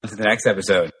the next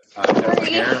episode.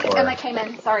 Emma came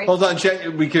in. Sorry. Hold on,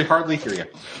 Jen. We could hardly hear you.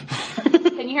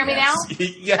 Can you hear me now?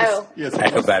 Yes. Oh. Yes. I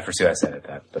feel bad for Sue. I said it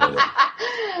that.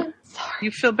 But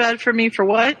You feel bad for me for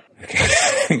what?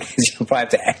 because you'll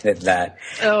probably have to edit that.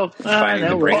 Oh, Finding the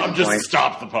no. break. Bob, just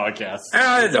stop the podcast.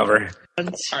 Oh, it's over. All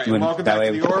right, welcome back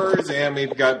to the Orders, and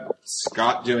we've got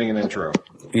Scott doing an intro.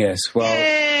 Yes, well...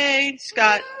 Hey,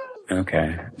 Scott.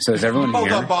 Okay. So is everyone Hold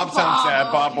here? on, Bob sounds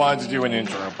sad. Bob wanted to do an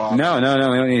intro. Bob. No, we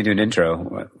don't need to do an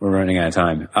intro. We're running out of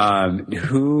time.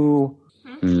 Who...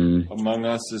 Among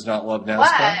Us is not Love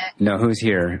NASCAR? No, who's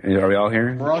here? Are we all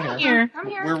here? We're all here. Here. I'm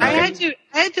here. We're I ready.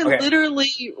 had to Okay. literally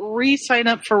re-sign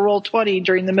up for Roll20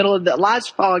 during the middle of the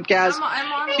last podcast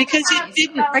I'm on because it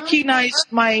didn't recognize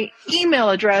my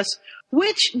email address,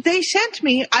 which they sent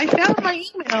me. I found my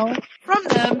email from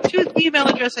them to the email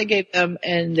address I gave them,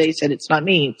 and they said it's not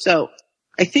me. So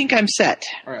I think I'm set.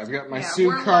 All right, I've got my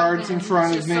Sue cards in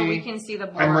front of me. So we can see the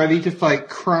board. I'm ready to fight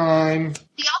crime. Do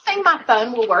y'all think my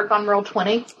phone will work on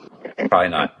Roll20? Probably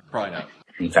not. Probably not.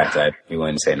 In fact, I'd be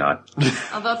willing to say not.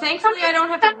 Although thankfully I don't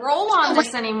have to roll on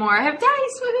this anymore. I have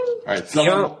dice. Woohoo! All right, So,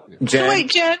 so So Jen, wait,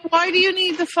 Jen, why do you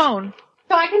need the phone?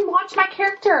 So I can watch my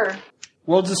character.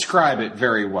 we'll describe it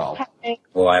very well.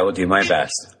 well, I will do my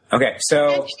best. Okay,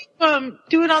 so... Can't you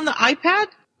do it on the iPad?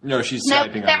 No, she's No,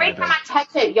 typing on my every time bed. I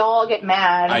touch it, y'all get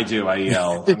mad. I do. I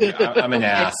yell. I'm an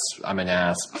ass. I'm an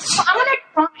ass. Well, I'm gonna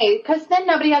try, because then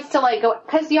nobody has to go.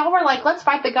 Because y'all were like, "Let's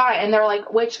fight the guy," and they're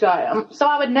like, "Which guy?" So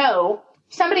I would know.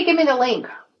 Somebody give me the link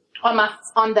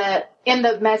in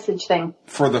the message thing.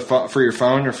 For your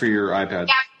phone or for your iPad?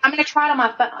 Yeah, I'm gonna try it on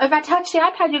my phone. If I touch the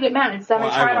iPad, you get mad. So I'm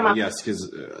gonna try it on my. Yes, because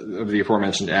of the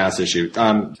aforementioned ass issue.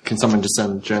 Can someone just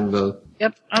send Jen the?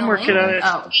 Yep, I'm working on it.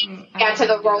 Oh. Yeah, to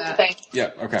the roll thing.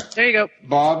 Yeah. Okay. There you go.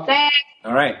 Bob. Thanks.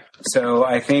 All right. So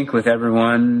I think with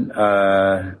everyone,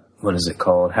 what is it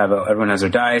called? Everyone has their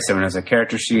dice. Everyone has their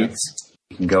character sheets.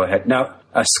 You can go ahead. Now,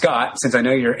 Scott, since I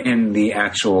know you're in the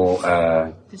actual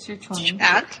This your 20.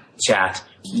 chat,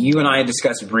 you and I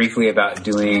discussed briefly about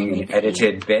doing an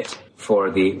edited bit for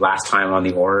the last time on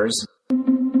the Orders.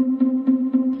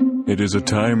 It is a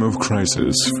time of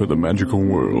crisis for the magical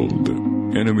world.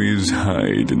 Enemies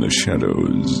hide in the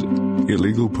shadows.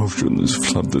 Illegal potions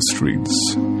flood the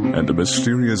streets. And a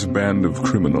mysterious band of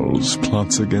criminals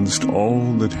plots against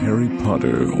all that Harry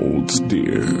Potter holds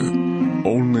dear.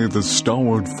 Only the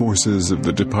stalwart forces of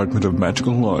the Department of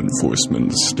Magical Law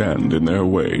Enforcement stand in their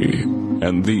way.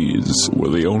 And these were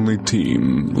the only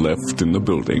team left in the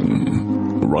building.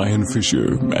 Ryan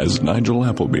Fisher as Nigel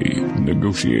Appleby,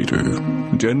 negotiator.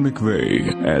 Jen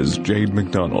McVeigh as Jade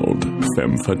McDonald,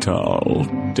 femme fatale.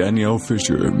 Danielle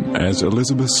Fisher as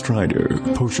Elizabeth Strider,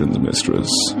 potions mistress.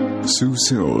 Sue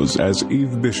Sills as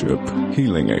Eve Bishop,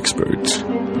 healing expert.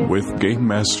 With Game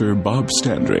Master Bob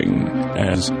Standring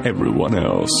as everyone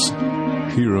else.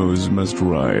 Heroes must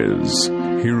rise.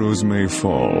 Heroes may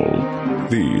fall.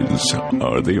 These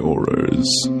are the Aurors.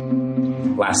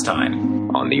 Last time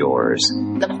on the Orders.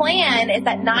 The plan is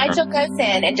that Nigel goes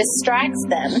in and distracts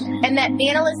them, and that me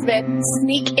and Elizabeth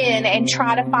sneak in and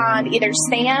try to find either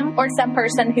Sam or some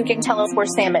person who can tell us where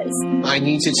Sam is. I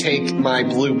need to take my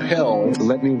blue pill.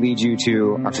 Let me lead you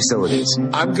to our facilities.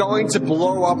 I'm going to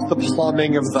blow up the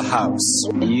plumbing of the house.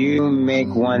 You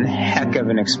make one heck of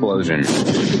an explosion.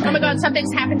 Oh my God,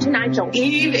 something's happened to Nigel.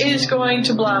 Eve is going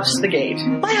to blast the gate.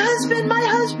 My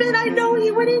husband, I know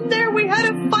he went in there. We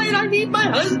had a fight. I need my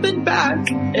husband back.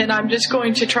 And I'm just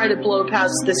going to try to blow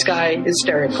past this guy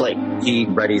hysterically. He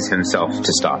readies himself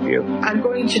to stop you. I'm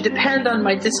going to depend on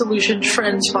my disillusioned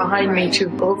friends behind me to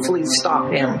hopefully stop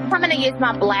him. I'm going to use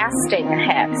my blasting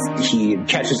hex. He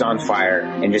catches on fire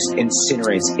and just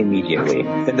incinerates immediately.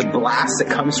 Then the blast that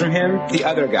comes from him, the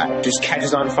other guy just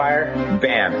catches on fire,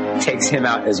 bam, takes him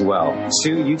out as well.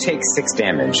 Sue, you take 6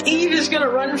 damage. Eve is going to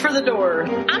run for the door.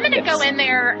 I'm going to go in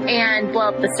there and blow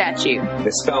up the statue.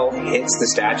 The spell hits the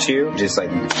statue, just like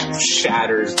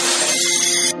shatters.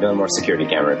 No more security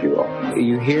camera, if you will.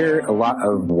 You hear a lot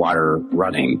of water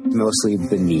running, mostly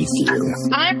beneath you.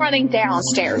 I'm running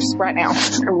downstairs right now.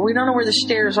 We don't know where the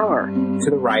stairs are. To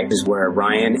the right is where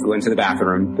Ryan went to the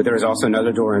bathroom, but there is also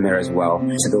another door in there as well.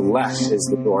 To the left is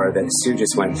the door that Sue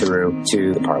just went through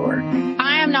to the parlor.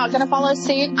 I am not going to follow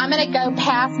suit. I'm going to go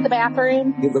past the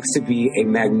bathroom. It looks to be a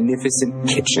magnificent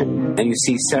kitchen, and you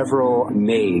see several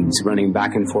maids running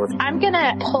back and forth. I'm going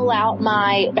to pull out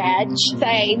my badge,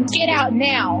 say, "Get out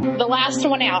now." The last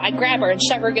one out. I grab her and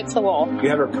shove her against the wall. You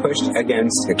have her pushed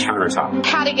against a countertop.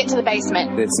 How to get to the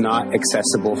basement? It's not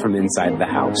accessible from inside the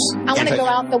house. I want to go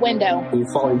out the window. You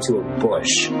fall into a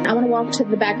bush. I want to walk to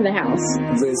the back of the house.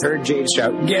 Liz heard Jade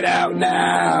shout, "Get out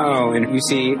now!" And you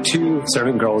see 2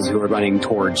 servant girls who are running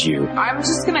towards towards you. I'm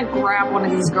just gonna grab one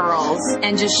of these girls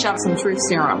and just shove some truth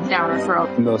serum down her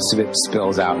throat. Most of it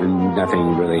spills out and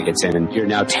nothing really gets in, and you're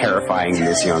now terrifying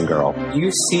this young girl.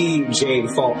 You see Jade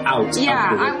fall out.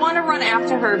 Yeah, of the I want to run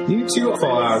after her. You too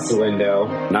fall out the window.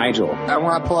 Nigel. I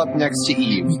want to pull up next to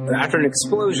Eve. After an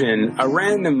explosion, a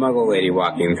random muggle lady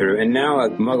walking through, and now a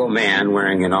muggle man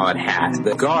wearing an odd hat.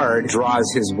 The guard draws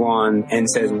his wand and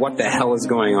says, "What the hell is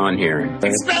going on here?"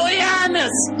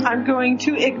 Expelliarmus! I'm going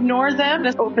to ignore them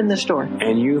and open this door.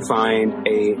 And you find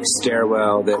a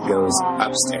stairwell that goes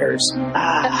upstairs.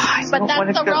 But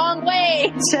that's the wrong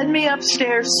way. Send me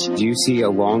upstairs. You see a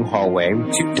long hallway,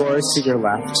 2 doors to your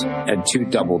left, and 2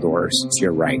 double doors to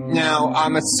your right. Now,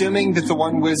 I'm assuming that the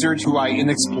one wizard who I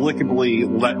inexplicably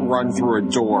let run through a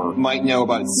door might know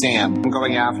about Sam. I'm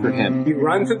going after him. You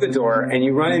run through the door, and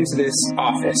you run into this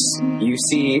office. You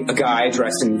see a guy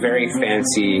dressed in very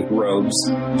fancy robes.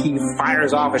 He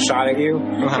fires off a shot at you,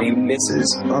 and he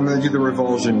misses. I'm going to do the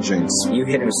revulsion jinx. You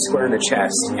hit him square in the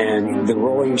chest, and the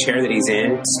rolling chair that he's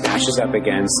in smashes up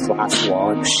against the glass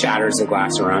wall and shatters the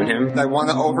glass around him. I want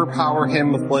to overpower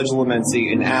him with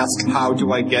Legislamancy and ask, how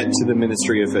do I get to the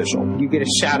ministry official? You get a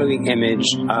shadowy image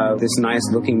of this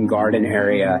nice-looking garden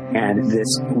area and this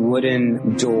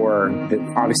wooden door that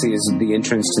obviously is the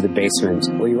entrance to the basement.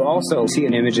 Well, you also see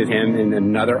an image of him in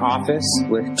another office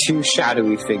with 2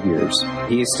 shadowy figures.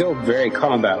 He is still very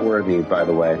combat-worthy, by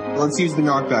the way. Let's use the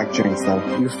knockback jinx,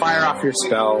 then. You fire off your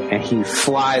spell, and he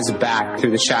flies back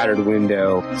through the shattered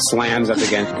window, slams up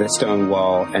against the stone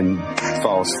wall, and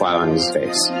falls flat on his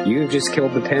face. You have just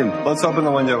killed the pimp. Let's open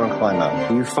the window and climb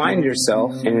out. You find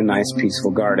yourself in a nice,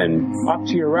 peaceful garden. Off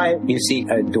to your right, you see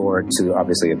a door to,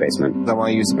 obviously, a basement. I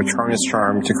want to use a Patronus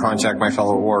charm to contact my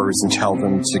fellow Aurors and tell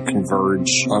them to converge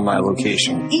on my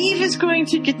location. Eve is going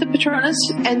to get the Patronus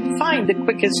and find the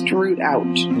quickest route out.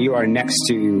 You are next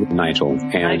to Nigel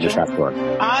and the trapdoor.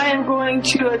 I am going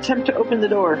to attempt to open the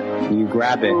door. You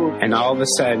grab it, and all of a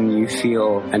sudden you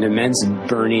feel an immense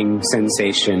burning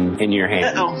sensation in your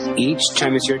hand. Uh-oh. Each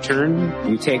time it's your turn,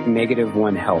 you take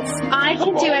 -1 health. I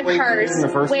can do a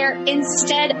curse where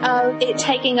instead of it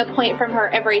taking a point from her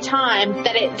every time,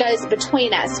 that it goes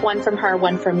between us, 1 from her,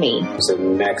 1 from me. So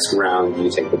next round, you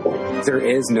take the point. There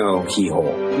is no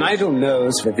keyhole. Nigel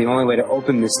knows that the only way to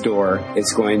open this door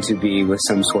is going to be with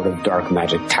some sort of dark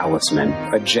magic talisman.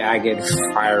 A jagged,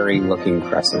 fiery-looking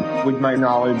crescent. Would my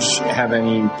knowledge have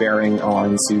any bearing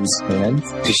on Sue's hand?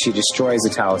 If she destroys the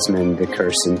talisman, the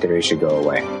curse in theory should go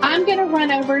away. I'm going to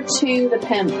run over to the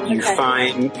pimp. You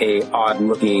find a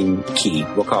odd-looking key.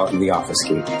 We'll call it the office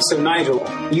key. So Nigel,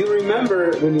 you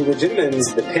remember when you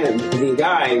legitimized the pimp, the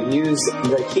guy used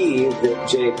the key that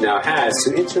Jake now has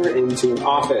to enter into an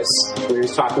office where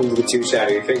he's talking to the 2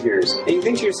 shadowy figures. And you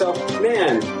think to yourself,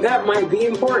 man, that might be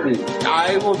important.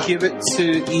 I will give it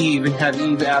to Eve and have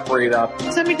Eve apparate up.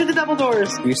 Send me to the double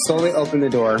doors. You slowly open the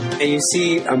door, and you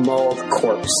see a mauled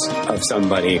corpse of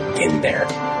somebody in there.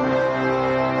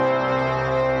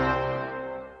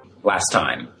 Last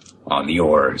time on the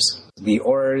Aurors. The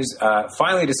Aurors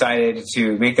finally decided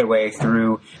to make their way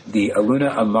through the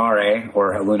Aluna Amare,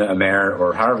 or Aluna Amare,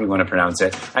 or however you want to pronounce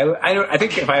it. I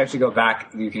think if I actually go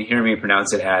back, you can hear me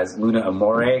pronounce it as Luna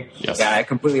Amore. Yes. Yeah, I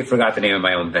completely forgot the name of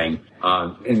my own thing.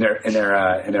 In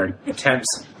their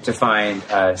attempts to find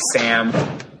Sam,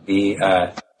 the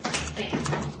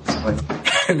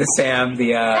Sam,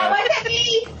 the That wasn't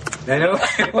me! I know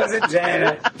it wasn't Jen.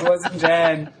 It wasn't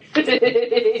Jen.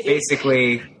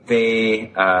 Basically,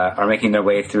 they are making their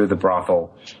way through the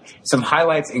brothel. Some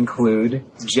highlights include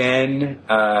Jen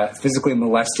physically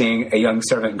molesting a young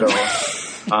servant girl.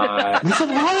 There's a lot of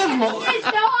It's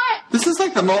not! This is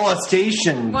like the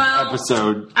molestation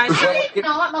episode. I did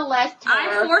not molest her.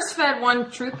 I force-fed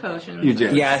 1 truth potion. You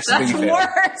did. Yes, That's you failed.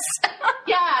 worse.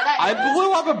 Yeah, I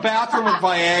blew up a bathroom with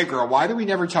Viagra. Why do we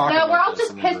never talk about No, we're all this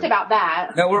just pissed about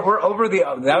that. No, we're over the.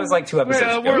 That was like 2 episodes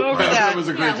ago. We're over that. That was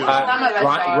a great joke. Some of us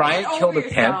are. Ryan killed a Over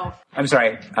pimp. yourself. I'm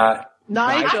sorry. That's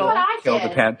Nigel. what I Killed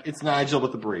did. the pimp. It's Nigel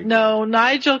with the brief. No,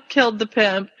 Nigel killed the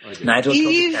pimp. Nigel killed the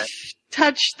Eve pimp.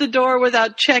 touched the door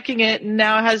without checking it and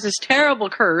now has this terrible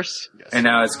curse. And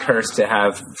now it's cursed to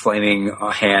have flaming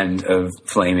hand of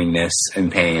flamingness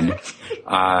and pain.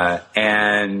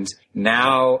 And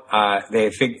now they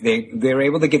were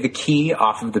able to get the key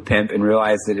off of the pimp and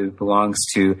realize that it belongs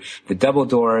to the double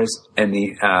doors and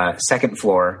the 2nd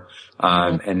floor.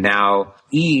 And now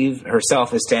Eve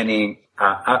herself is standing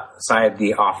outside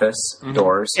the office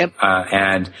doors,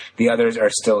 and the others are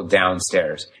still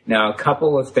downstairs. Now, a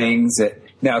couple of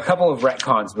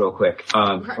retcons real quick,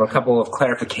 or a couple of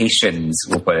clarifications,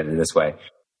 we'll put it this way.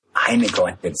 I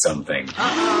neglected something.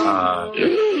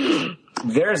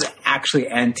 there's actually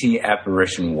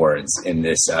anti-apparition wards in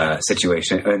this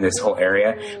situation, in this whole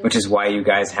area, which is why you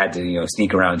guys had to,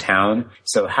 sneak around town.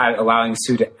 So allowing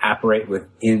Sue to apparate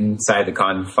inside the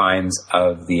confines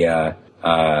of the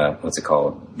what's it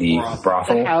called? The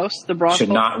brothel. The house, the brothel. Should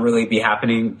not really be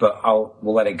happening, but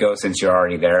we'll let it go since you're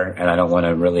already there, and I don't want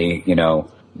to really,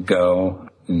 go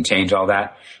and change all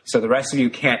that. So the rest of you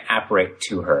can't apparate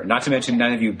to her. Not to mention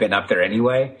none of you have been up there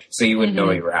anyway, so you wouldn't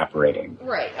know you were apparating.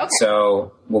 Right, okay.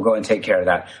 So we'll go and take care of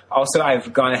that. Also,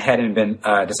 I've gone ahead and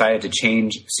decided to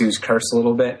change Sue's curse a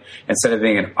little bit. Instead of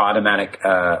being an automatic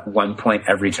 1 point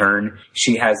every turn,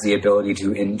 she has the ability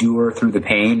to endure through the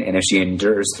pain, and if she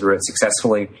endures through it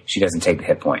successfully, she doesn't take the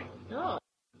hit point. Oh.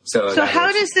 So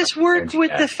how does this work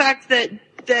with the fact that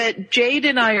Jade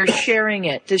and I are sharing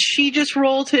it? Does she just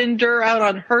roll to endure out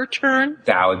on her turn?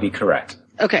 That would be correct.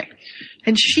 Okay.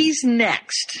 And she's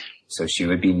next. So she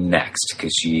would be next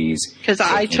because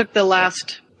I took the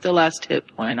last hit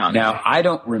point on Now, her. I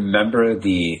don't remember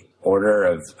the order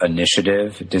of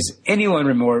initiative. Does anyone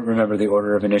remember the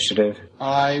order of initiative?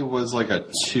 I was like a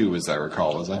 2, as I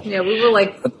recall, was I? Yeah, we were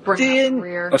like bringing up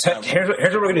rear. Here's what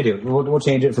we're going to do. We'll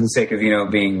change it for the sake of,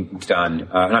 being done.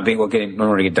 We'll get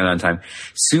done on time.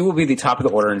 Sue will be the top of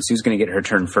the order, and Sue's going to get her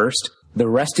turn first. The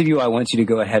rest of you, I want you to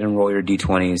go ahead and roll your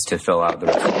d20s to fill out the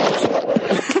rest of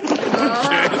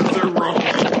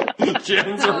the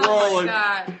Gens are rolling.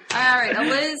 God. All right,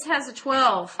 Liz has a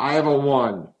 12. I have a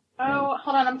 1. Oh,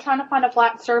 hold on. I'm trying to find a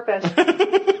flat surface.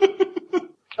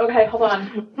 Okay, hold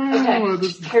on. Okay,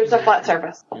 here's a flat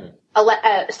surface.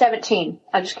 17.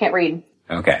 I just can't read.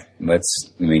 Okay, let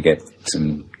me get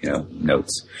some,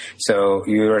 notes. So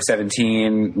you were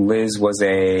 17. Liz was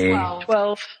a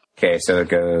 12. Okay, so it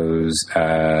goes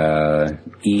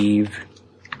Eve,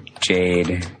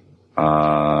 Jade,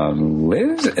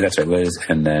 Liz. That's right, Liz,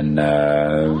 and then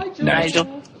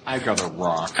Nigel. I got a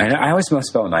rock. I always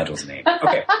misspell Nigel's name.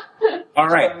 Okay. All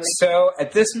right. So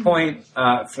at this point,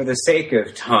 for the sake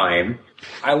of time,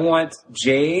 I want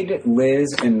Jade,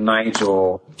 Liz, and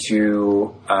Nigel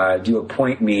to do a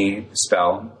point me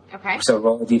spell. Okay. So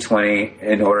roll a d20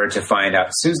 in order to find out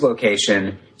Sue's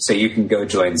location so you can go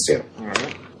join Sue. All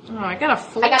right. Oh, I got a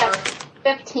 4. I got a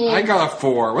 15. I got a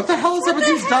 4. What the hell is up with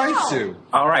these dice, Sue?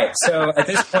 All right. So at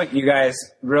this point, you guys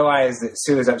realize that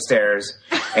Sue is upstairs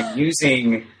and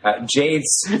using Jade's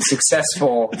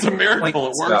successful It's a miracle.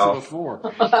 It works with a 4.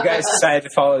 You guys decided to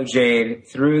follow Jade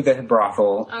through the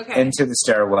brothel, into the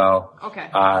stairwell,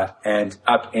 and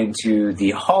up into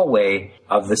the hallway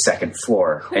of the second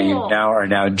floor. Cool. And you are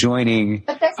now joining.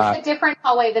 But this is a different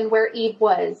hallway than where Eve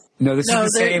was. No, this is the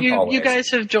same hallway. You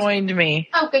guys have joined me.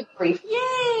 Oh, good grief.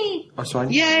 Yay! Oh, so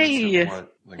Yay!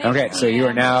 Okay, so you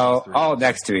are now all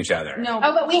next to each other. No.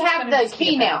 Oh, but we have the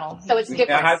key now, so it's different.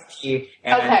 Now have the key,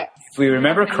 and if we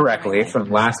remember correctly from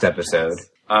last episode,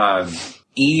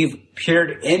 Eve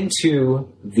peered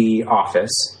into the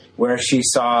office where she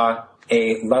saw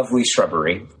a lovely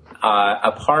shrubbery,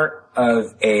 a part of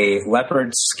a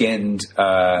leopard skin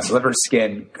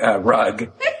rug,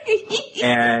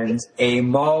 and a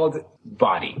mauled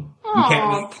body. You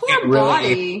can't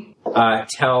really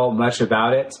tell much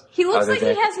about it. He looks like he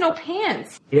has no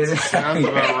pants. He doesn't. Sounds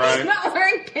about right. He's not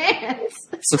wearing pants.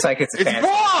 This looks like it's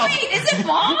Bob! Wait, is it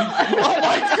Bob? Oh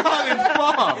my God, it's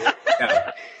Bob! No.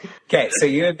 Okay, so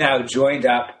you have now joined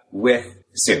up with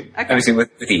Sue. Obviously with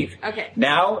Eve. Okay.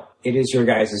 Now it is your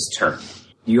guys' turn.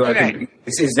 You are.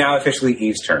 This is now officially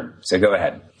Eve's turn. So go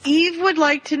ahead. Eve would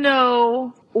like to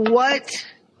know what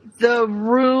the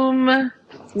room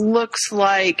looks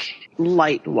like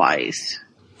light-wise.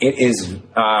 It is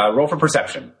roll for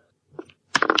perception.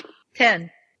 10.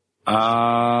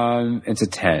 It's a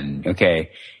 10.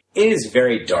 Okay. It is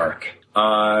very dark.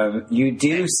 You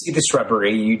do see the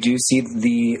shrubbery, you do see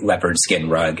the leopard skin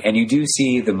rug, and you do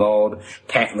see the mauled,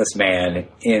 pantless man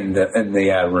in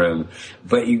the room.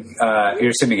 But you're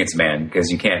assuming it's a man because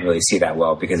you can't really see that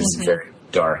well because it's very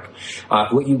dark.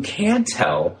 What you can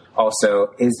tell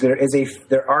also is there's a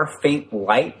faint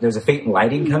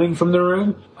lighting coming from the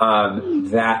room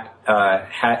that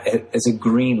is a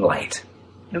green light.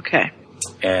 Okay.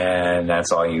 And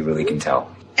that's all you really can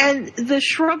tell. And the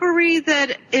shrubbery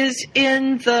that is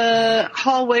in the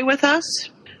hallway with us?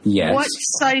 Yes. What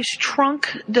size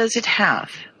trunk does it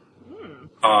have?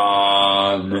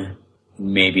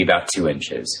 Maybe about 2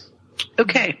 inches.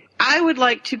 Okay. I would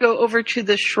like to go over to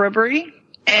the shrubbery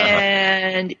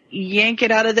and yank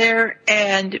it out of there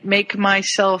and make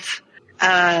myself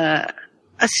a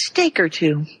stake or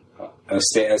two.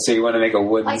 So you want to make a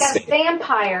wooden stake? Like a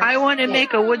vampire. I want to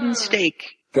make a wooden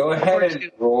stake. Go ahead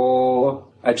and roll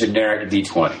a generic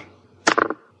D20.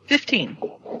 15.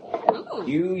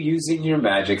 You, using your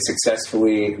magic,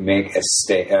 successfully make a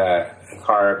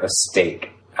carve a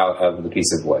stake out of the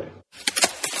piece of wood.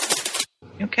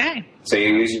 Okay. So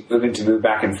you use your movement to move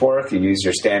back and forth, you use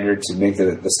your standard to make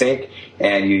the stake,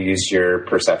 and you use your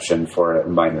perception for a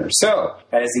minor. So,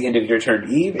 that is the end of your turn,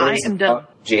 Eve. I am done.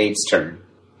 Jade's turn.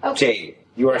 Okay. Jade,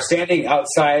 you are standing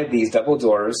outside these double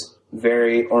doors,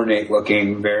 very ornate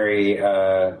looking, very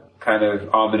kind of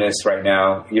ominous right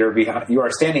now. You are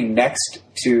standing next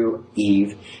to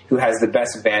Eve, who has the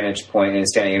best vantage point and is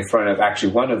standing in front of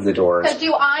actually one of the doors. So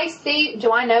do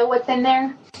I know what's in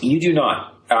there? You do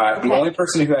not. Okay. The only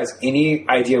person who has any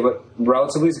idea what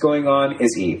relatively is going on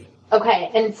is Eve. Okay,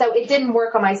 and so it didn't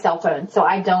work on my cell phone, so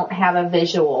I don't have a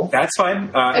visual. That's fine.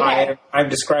 Okay. I'm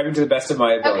describing to the best of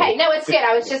my ability. Okay, no, it's good.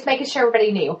 I was just making sure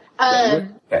everybody knew.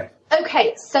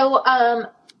 Okay, so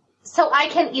I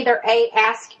can either A,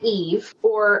 ask Eve,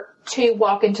 or 2,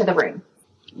 walk into the room.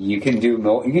 You can do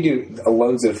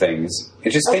loads of things.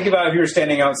 Just think about if you were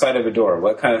standing outside of a door.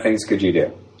 What kind of things could you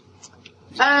do?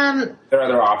 There are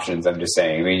other options. I'm just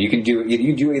saying. I mean, you can do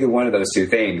either one of those two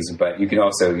things, but you can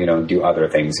also do other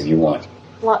things if you want.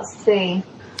 Let's see.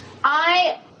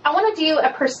 I want to do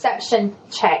a perception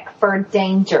check for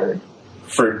danger.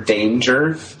 For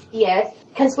danger? Yes,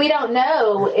 because we don't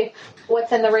know if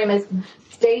what's in the room is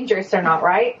dangerous or not,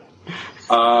 right?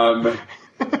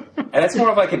 And that's more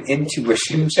of like an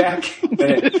intuition check.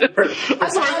 This is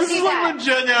like when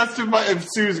Jen asked if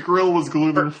Sue's grill was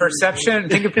gluten. Perception.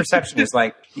 Think of perception as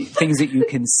like things that you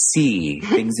can see,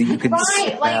 things that you can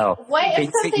smell, like what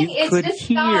if something is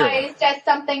disguised as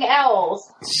something else?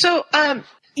 So,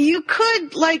 you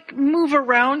could move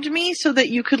around me so that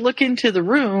you could look into the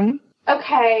room.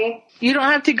 Okay. You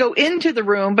don't have to go into the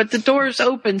room, but the door's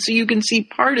open so you can see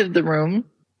part of the room.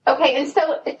 Okay, and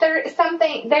so there is.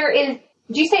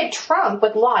 Did you say a trunk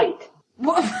with light?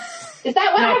 Is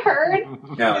that what I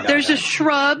heard? No. There's a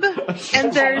shrub,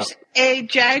 and there's a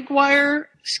jaguar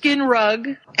skin rug,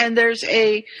 and there's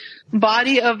a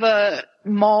body of a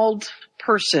mauled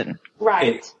person.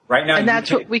 Right. Okay, right now, and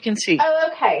that's what we can see. Oh,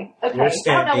 okay. I don't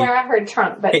know where I heard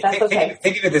trunk, but that's okay.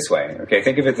 Think of it this way. Okay,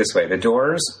 think of it this way. The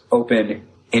doors open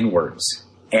inwards,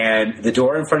 and the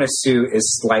door in front of Sue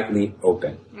is slightly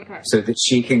open, so that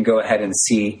she can go ahead and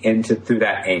see through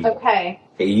that angle. Okay.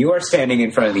 You are standing in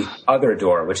front of the other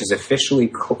door, which is officially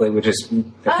closed. Okay.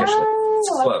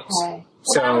 Well,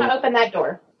 so I'm going to open that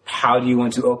door. How do you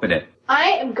want to open it?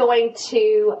 I am going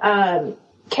to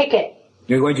kick it.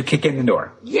 You're going to kick in the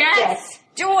door. Yes.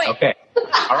 Do it. Okay.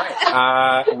 All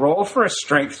right. Roll for a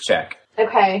strength check.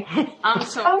 Okay.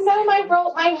 Oh no,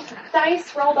 my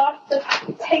dice rolled off the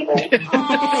table.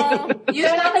 You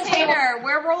don't the table.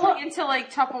 We're rolling into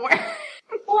Tupperware.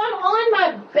 Well, I'm on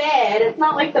my bed. It's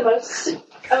not like the most.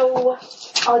 I'll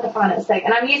have to find it a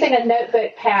second. I'm using a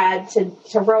notebook pad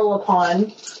to roll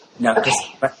upon. Now,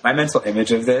 my mental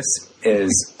image of this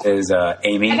is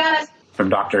Amy from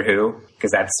Doctor Who,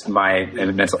 because that's my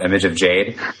mental image of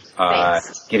Jade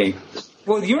getting.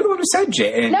 Well, you're the one who said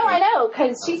Jade. No, I know,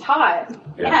 because she's hot.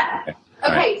 Yeah.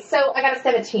 Okay, so I got a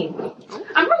 17.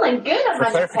 I'm rolling good on my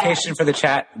notepad. For clarification for the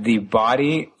chat, the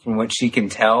body, from what she can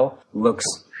tell, looks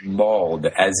mauled,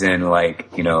 as in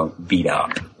beat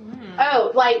up.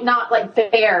 Oh, not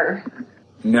bare.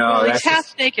 No, that's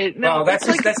half naked. No, that's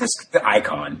just the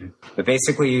icon. But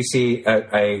basically, you see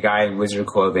a guy in wizard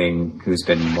clothing who's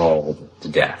been mauled to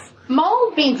death.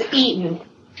 Mauled means eaten.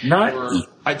 Not eaten.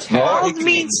 Mauled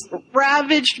means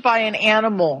ravaged by an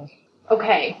animal.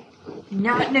 Okay.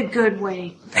 Not in a good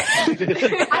way. I don't want to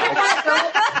go.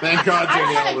 Thank God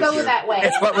Danielle was here. That way.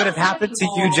 It's what would have happened to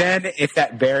you, Jen, if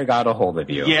that bear got a hold of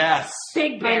you. Yes.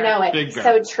 Big bear. I know it. Big bear.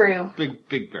 So true.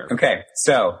 Big bear. Okay,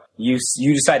 so you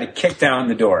decide to kick down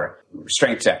the door.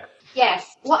 Strength check. Yes.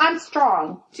 Well, I'm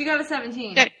strong. She got a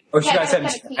 17. Oh, she got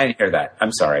 17. I didn't hear that.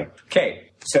 I'm sorry.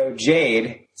 Okay, so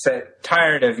Jade,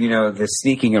 tired of, the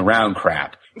sneaking around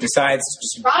crap, decides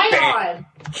to just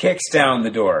kicks down the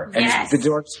door. And the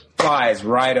door flies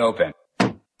right open.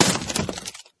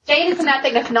 Jade is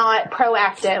nothing if not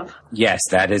proactive. Yes,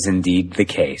 that is indeed the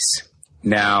case.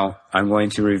 Now, I'm going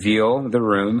to reveal the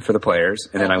room for the players,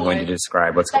 and then I'm going to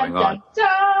describe what's going on.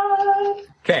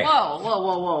 Okay.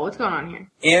 Whoa. What's going on here?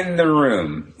 In the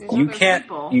room,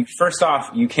 first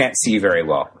off, you can't see very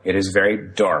well. It is very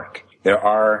dark. There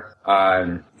are,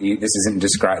 I'm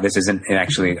describing this so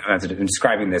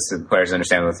the players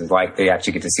understand what it's like. They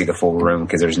actually get to see the full room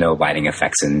because there's no lighting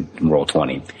effects in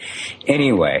Roll20.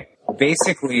 Anyway,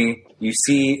 basically, you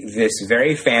see this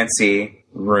very fancy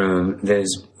room that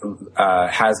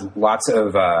has lots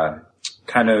of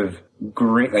kind of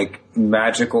green,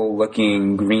 magical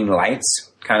looking green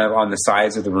lights kind of on the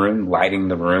sides of the room, lighting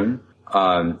the room.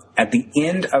 At the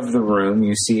end of the room,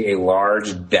 you see a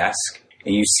large desk,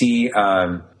 and you see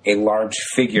a large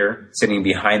figure sitting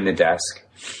behind the desk,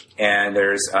 and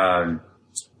there's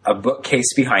a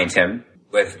bookcase behind him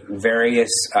with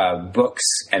various books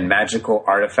and magical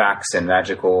artifacts and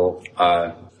magical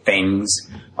things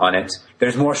on it.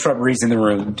 There's more shrubberies in the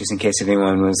room, just in case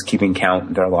anyone was keeping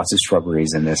count. There are lots of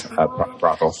shrubberies in this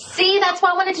brothel. See, that's why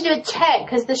I wanted to do a check,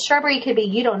 because the shrubbery could be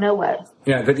you don't know what.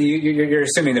 Yeah, but you're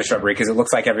assuming there's shrubbery because it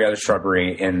looks like every other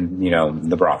shrubbery in,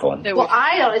 the brothel. Well,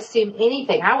 I don't assume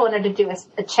anything. I wanted to do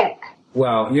a check.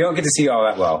 Well, you don't get to see all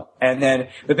that well.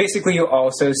 But basically you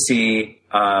also see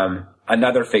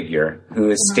another figure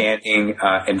who is standing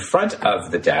in front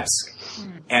of the desk.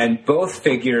 And both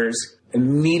figures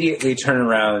immediately turn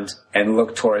around and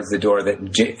look towards the door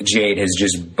that Jade has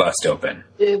just bust open.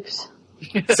 Oops.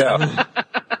 So,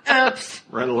 Oops.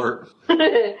 Red alert.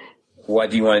 What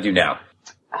do you want to do now?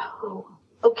 Oh,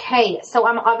 okay. So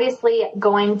I'm obviously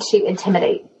going to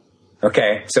intimidate.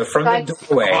 Okay, so from the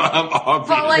doorway, But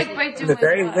like by from the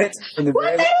very lit,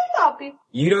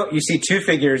 you see two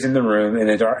figures in the room in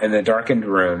the darkened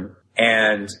room,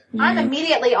 and I'm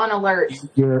immediately on alert.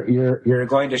 You're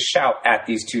going to shout at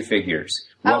these two figures.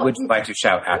 What would you like to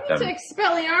shout at them? To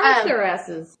expel the arms their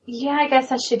asses. Yeah, I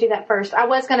guess I should do that first. I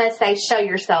was going to say, show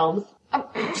yourselves.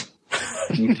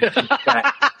 Show yourself.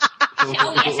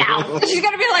 She's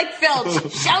gonna be like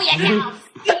Filch. Show yourself.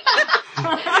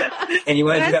 And you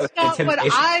want to do that with That's not intimidation? what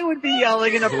I would be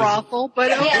yelling in a brothel,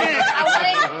 but okay. Yes,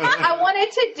 I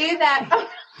wanted to do that.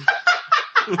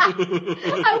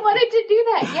 I wanted to do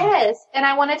that, yes. And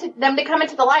I wanted them to come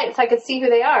into the light so I could see who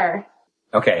they are.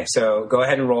 Okay, so go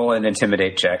ahead and roll an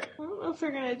intimidate check. I don't know if we're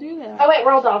gonna do that. Oh, wait,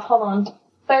 rolled off. Hold on.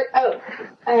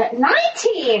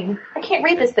 19. I can't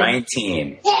read this thing.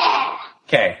 19. Yeah.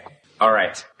 Okay, all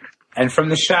right. And from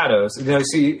the shadows,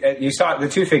 you saw the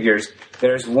two figures.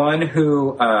 There's one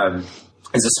who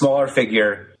is a smaller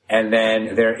figure, and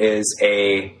then there is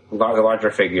the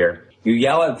larger figure. You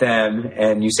yell at them,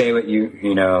 and you say what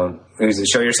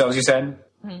show yourselves, you said?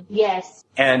 Yes.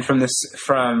 And from the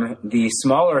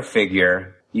smaller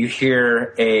figure, you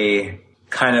hear a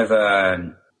kind of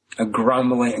a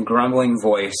grumbling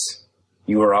voice.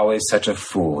 You were always such a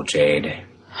fool, Jade.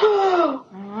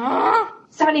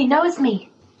 Somebody knows me.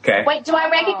 Okay. Wait, do I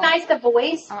recognize the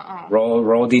voice?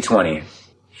 Roll D20.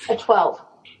 A 12.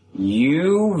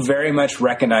 You very much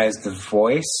recognize the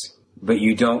voice, but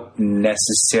you don't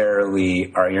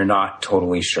necessarily, or you're not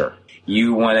totally sure.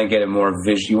 You want to get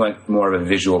you want more of a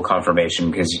visual confirmation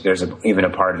because there's even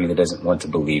a part of you that doesn't want to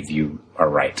believe you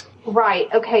are right. Right.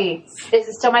 Okay. Is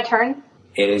it still my turn?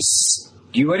 It is.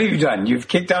 What have you done? You've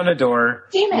kicked down a door.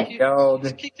 Damn it.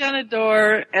 She's kicked down a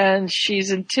door, and she's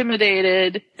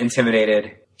intimidated.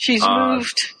 She's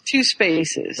moved 2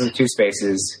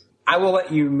 spaces. I will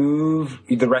let you move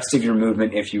the rest of your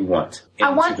movement if you want.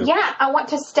 I want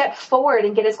to step forward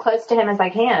and get as close to him as I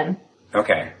can.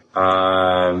 Okay.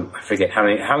 I forget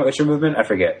what's your movement? I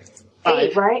forget.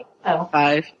 8, right? Oh.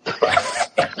 5.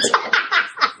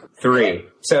 3.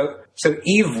 So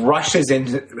Eve rushes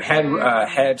into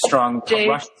headstrong,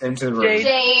 rushes into the room.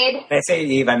 Jade. I say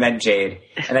Eve, I meant Jade,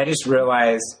 and I just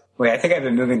realized. Wait, I think I've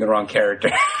been moving the wrong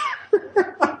character.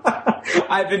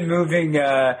 I've been moving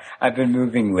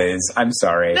Liz. I'm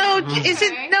sorry. No,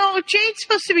 Jade's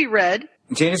supposed to be red.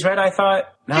 Jade is red, I thought?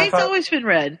 No, Jade's always been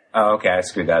red. Oh, okay, I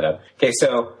screwed that up. Okay,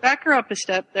 so... Back her up a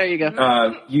step. There you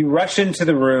go. You rush into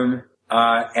the room,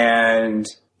 and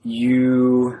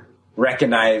you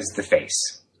recognize the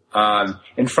face.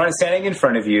 Standing in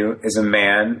front of you is a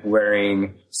man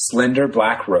wearing slender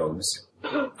black robes.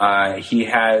 He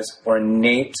has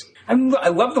ornate... I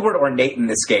love the word ornate in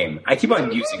this game. I keep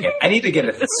on using it. I need to get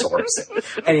a thesaurus.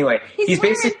 Anyway, he's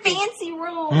basically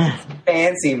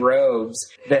fancy robes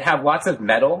that have lots of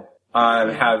metal,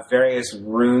 have various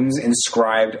runes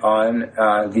inscribed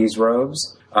on these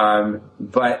robes.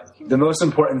 But the most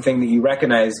important thing that you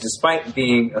recognize, despite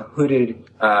being a hooded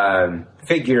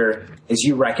figure, is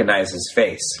you recognize his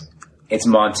face. It's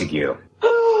Montague.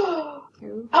 Oh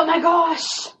my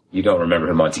gosh! You don't remember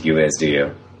who Montague is, do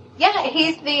you? Yeah,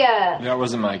 he's the, That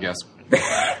wasn't my guess.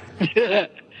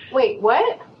 Wait,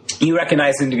 what? You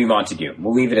recognize him to be Montague.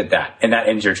 We'll leave it at that. And that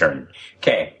ends your turn.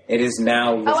 Okay, it is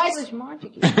now... I was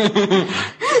Montague.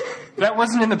 That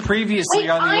wasn't in the previously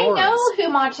on the I Oars. know who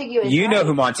Montague is. You know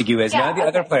who Montague is. Yeah, None of the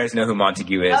other players know who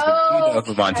Montague is, but you know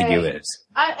who Montague is.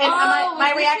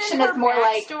 My reaction is more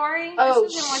like, Right?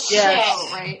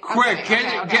 Quick,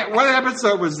 get what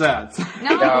episode was that?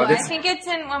 No, I think it's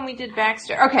in when we did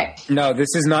backstory. Okay. No,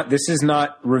 this is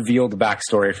not revealed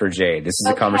backstory for Jade. This is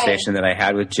a conversation that I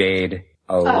had with Jade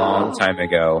a long time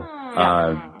ago.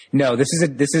 No, this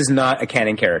is not a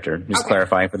canon character. Just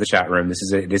clarifying for the chat room. This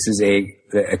is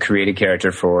a created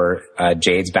character for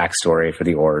Jade's backstory for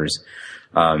the Aurors.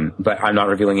 But I'm not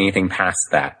revealing anything past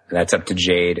that. That's up to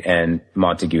Jade and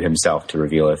Montague himself to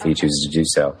reveal if he chooses to do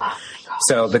so.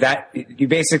 So, but that, you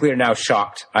basically are now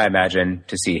shocked, I imagine,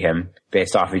 to see him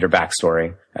based off of your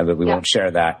backstory. But we won't share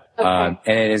that. And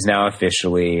it is now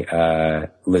officially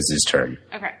Liz's turn.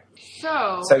 Okay.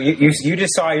 So you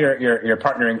just saw your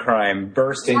partner in crime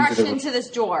burst into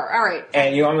this door. All right.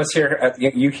 And you almost hear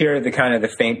you hear the kind of the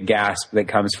faint gasp that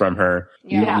comes from her.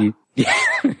 Yeah.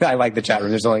 I like the chat room.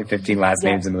 There's only 15 last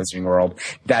names in the Wizarding World.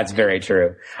 That's very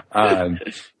true. All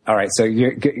right. So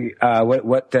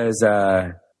what does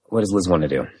Liz want to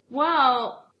do?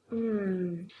 Well,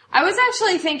 I was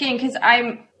actually thinking, because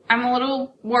I'm a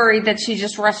little worried that she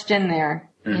just rushed in there.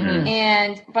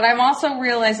 Mm-hmm. But I'm also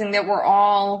realizing that we're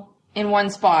all in one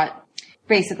spot.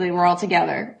 Basically, we're all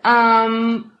together.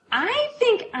 I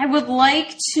think I would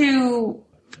like to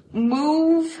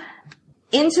move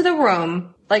into the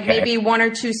room, like maybe one or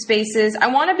two spaces. I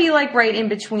want to be like right in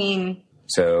between.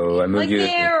 So I move you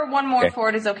there, or one more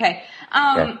forward is okay.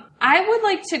 I would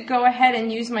like to go ahead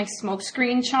and use my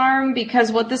smokescreen charm,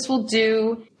 because what this will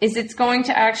do is it's going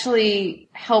to actually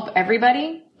help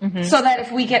everybody. Mm-hmm. So that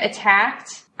if we get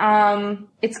attacked,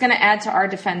 it's going to add to our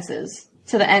defenses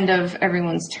to the end of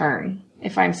everyone's turn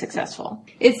if I'm successful.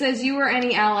 It says you or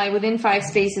any ally within 5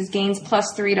 spaces gains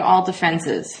 +3 to all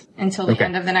defenses until the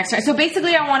end of the next turn. So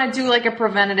basically I want to do like a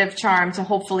preventative charm to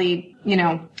hopefully,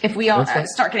 if we all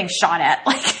start getting shot at,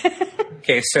 like...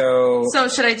 Okay, so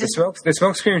should I just... The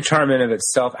smokescreen charm in of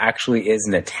itself actually is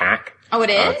an attack. Oh, it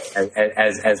is?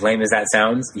 As lame as that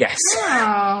sounds, yes.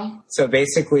 Oh. So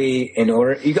basically, in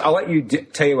order... I'll let you...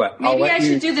 tell you what. Maybe I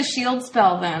should do the shield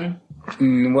spell then.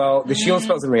 Well, the shield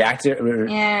spell's a reactive.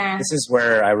 Yeah. This is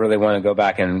where I really want to go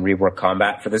back and rework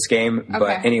combat for this game. Okay.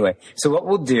 But anyway, so what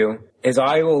we'll do is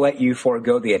I will let you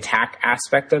forego the attack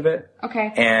aspect of it.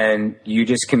 Okay. And you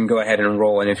just can go ahead and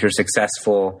roll, and if you're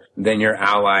successful, then your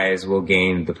allies will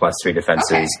gain the +3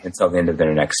 defenses until the end of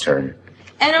their next turn.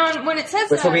 And when it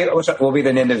says which will be the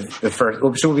end of the first,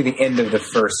 which will be the end of the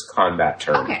first combat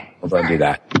turn. Okay. We'll go and do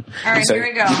that. All right, here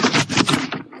we go.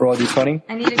 Roll a d20.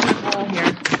 I need a good roll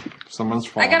here. Someone's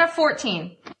falling. I got a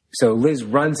 14. So Liz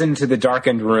runs into the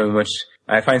darkened room, which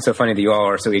I find so funny that you all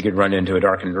are so eager to run into a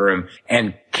darkened room,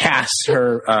 and casts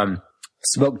her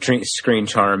smoke screen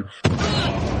charm,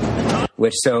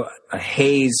 which a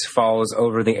haze falls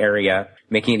over the area,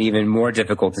 making it even more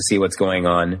difficult to see what's going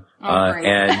on.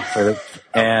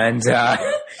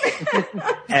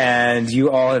 And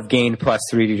you all have gained +3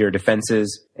 to your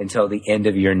defenses until the end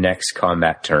of your next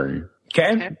combat turn.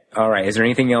 Okay? All right. Is there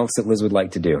anything else that Liz would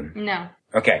like to do? No.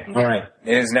 Okay. All right.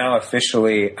 It is now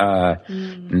officially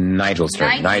Nigel's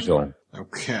turn. Nigel.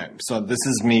 Okay. So this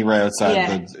is me right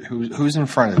outside. Who's in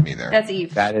front of me there? That's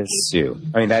Eve. That is Sue.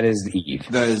 That is Eve.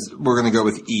 We're going to go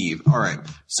with Eve. All right.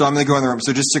 So I'm going to go in the room.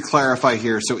 So just to clarify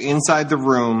here. So inside the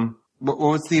room,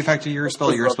 what's the effect of your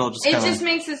spell? Your spell just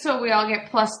makes it so we all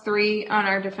get +3 on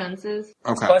our defenses.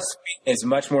 Okay. +3 is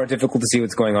much more difficult to see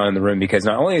what's going on in the room, because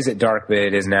not only is it dark, but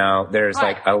it is now, there's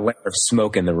like a layer of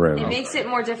smoke in the room. It makes it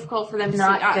more difficult for them to see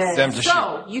us.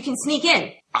 So you can sneak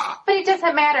in. But it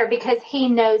doesn't matter because he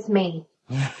knows me.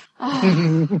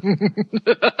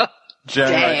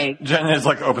 Jen is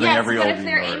like opening every old. But if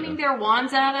they're aiming their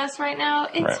wands at us right now,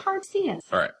 it's hard to see us.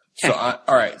 All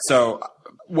right. So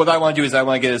what I want to do is I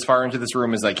want to get as far into this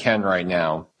room as I can right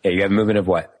now. Yeah, you have movement of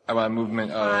what? I want a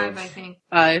movement of 5, I think.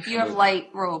 5. You have light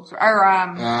robes, or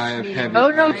I have heavy. Oh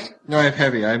no! No, I have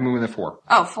heavy. I have movement of 4.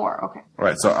 Oh, 4. Okay. All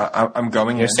right. So I'm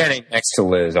going. You're standing next to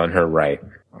Liz on her right.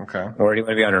 Okay. Or do you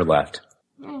want to be on her left?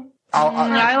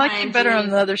 I like you better on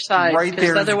the other side, right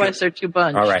there. Otherwise they're too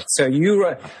bunched. All right. So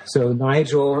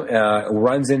Nigel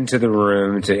runs into the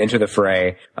room to enter the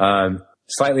fray.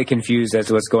 Slightly confused as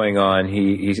to what's going on.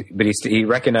 He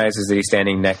recognizes that he's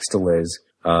standing next to Liz.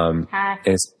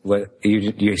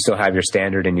 You still have your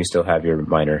standard and you still have your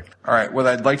minor. All right. What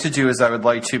I'd like to do is I would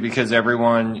like to, because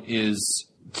everyone is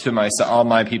to my side, all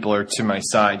my people are to my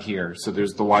side here. So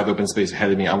there's the wide open space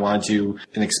ahead of me. I want to do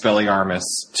an Expelliarmus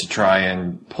to try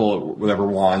and pull whatever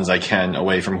wands I can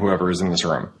away from whoever is in this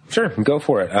room. Sure, go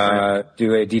for it.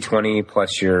 Do a d20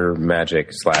 plus your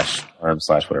magic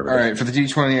 /arm/whatever. All right, for the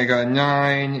d20, I got a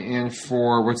 9, and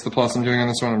for what's the plus I'm doing on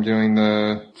this one? I'm doing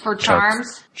the for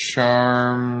charms.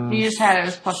 Charms. You just had it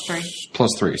as +3.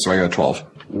 +3, so I got a 12.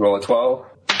 You roll a 12.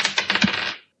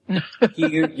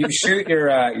 you shoot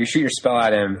your spell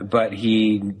at him, but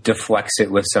he deflects it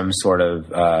with some sort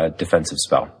of defensive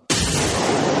spell.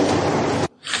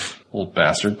 Old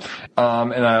bastard.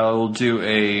 And I'll do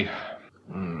a...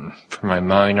 for my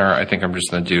minor, I think I'm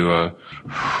just going to do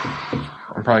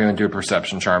I'm probably going to do a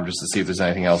perception charm just to see if there's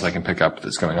anything else I can pick up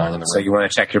that's going on in the room. So you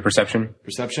want to check your perception?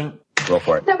 Perception? Roll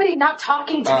for it. Somebody not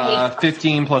talking to me.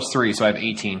 15 plus 3, so I have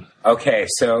 18. Okay,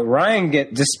 so Ryan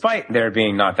despite there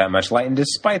being not that much light and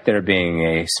despite there being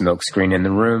a smoke screen in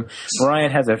the room,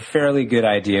 Ryan has a fairly good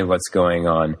idea of what's going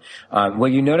on.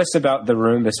 What you notice about the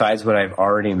room, besides what I've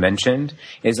already mentioned,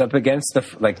 is up against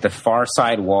the far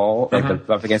side wall,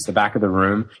 up against the back of the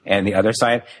room and the other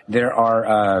side, there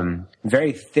are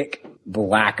very thick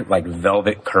black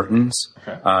velvet curtains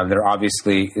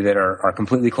that are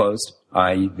completely closed,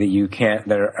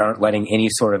 that aren't letting any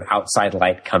sort of outside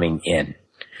light coming in.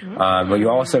 What you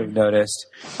also noticed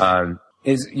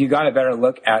is you got a better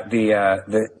look at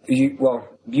you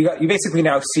basically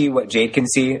now see what Jade can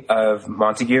see of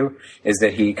Montague, is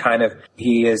that he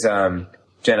is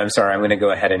Jen, I'm sorry, I'm going to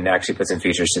go ahead and actually put some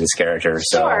features to this character.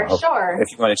 Sure.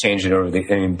 If you want to change it over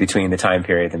in between the time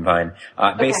period, then fine.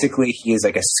 Basically, he is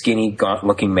like a skinny,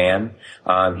 gaunt-looking man.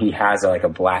 He has a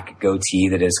black goatee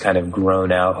that is kind of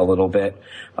grown out a little bit.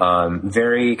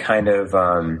 Very kind of,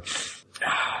 I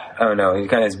don't know, he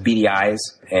kind of has beady eyes,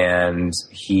 and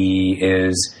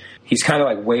he's kind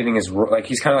of waving his wand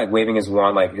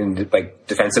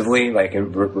defensively,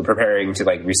 preparing to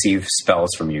receive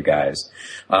spells from you guys.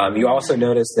 You also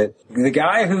notice that the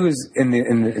guy who's in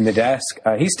the desk,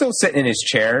 he's still sitting in his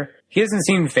chair. He doesn't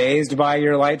seem fazed by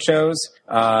your light shows,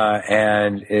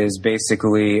 and is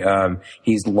basically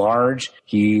he's large.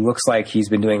 He looks like he's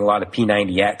been doing a lot of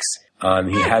P90X.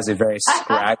 He has a very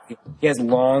he has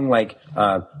long, hair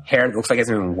that looks like it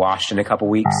hasn't been washed in a couple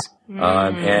weeks.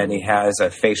 And he has a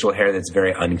facial hair that's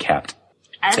very unkept.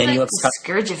 I'd like to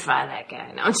scourgify that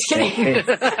guy. No, I'm just kidding.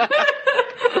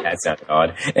 That sounded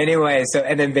odd. Anyway,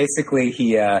 and then basically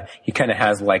he kind of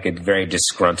has a very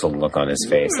disgruntled look on his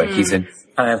face. He's kind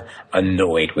of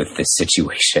annoyed with this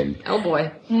situation. Oh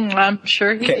boy. I'm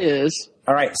sure he is.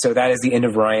 All right, so that is the end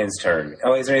of Ryan's turn.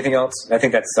 Oh, is there anything else? I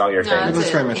think that's all your thing. That's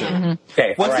very much it. Mm-hmm.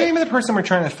 Okay. What's the name of the person we're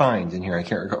trying to find in here? I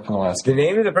can't recall from the last. The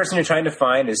name of the person you're trying to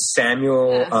find is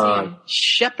Samuel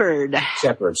Shepard.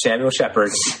 Samuel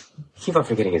Shepard. Keep on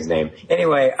forgetting his name.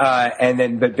 Anyway,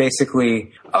 but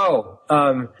basically,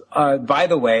 by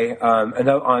the way, a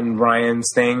note on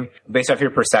Ryan's thing, based off your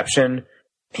perception,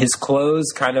 his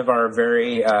clothes kind of are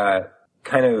very,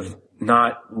 kind of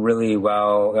not really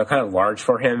well, they're kind of large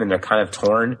for him and they're kind of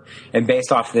torn. And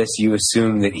based off this, you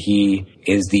assume that he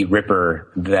is the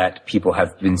Ripper that people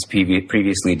have been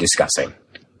previously discussing.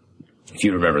 If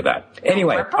you remember that.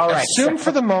 Anyway, all right. Assume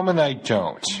for the moment I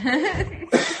don't.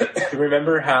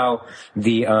 Remember how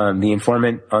the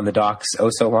informant on the docks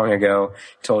so long ago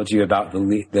told you about the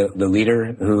leader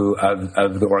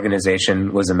of the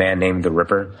organization was a man named the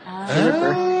Ripper? The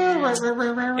Ripper?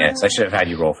 Yes, I should have had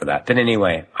you roll for that. But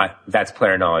anyway, that's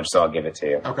player knowledge, so I'll give it to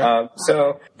you. Okay.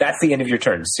 So that's the end of your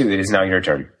turn. Sue, it is now your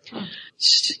turn.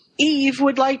 Eve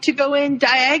would like to go in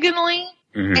diagonally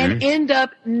and end up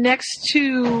right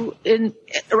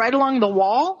along the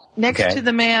wall, next to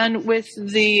the man with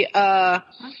the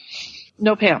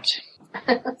no pants.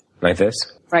 Like this?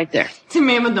 Right there. It's a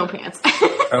man with no pants.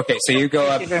 Okay, so you go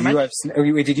up.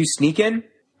 Wait, did you sneak in?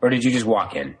 Or did you just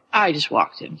walk in? I just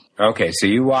walked in. Okay, so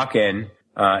you walk in,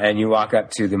 and you walk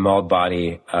up to the mauled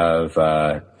body of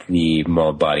the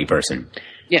mauled body person.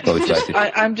 Yes. What would you like to do?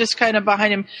 I'm just kind of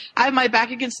behind him. I have my back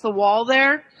against the wall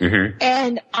there,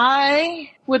 and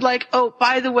I would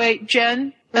by the way,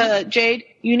 Jade,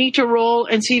 you need to roll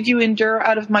and see if you endure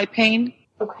out of my pain.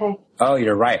 Okay. Oh,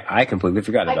 you're right. I completely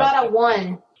forgot about that. I got a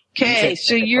 1. Okay,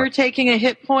 so you're taking a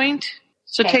hit point,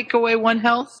 so take away 1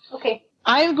 health. Okay.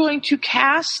 I am going to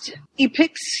cast I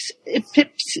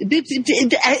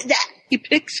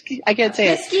can't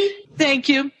say it. Thank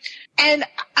you. And,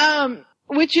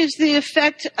 which is the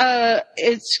effect,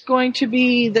 it's going to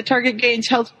be the target gains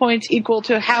health points equal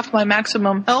to half my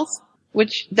maximum health,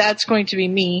 which that's going to be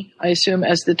me, I assume,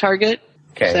 as the target.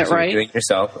 Okay. Is that so right? You're doing it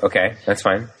yourself. Okay. That's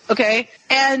fine. Okay.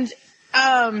 And,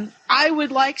 I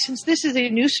would since this is a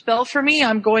new spell for me,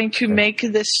 I'm going to make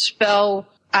this spell,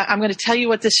 I'm going to tell you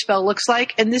what this spell looks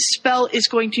like, and this spell is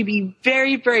going to be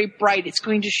very, very bright. It's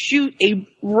going to shoot a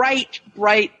bright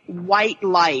white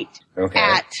light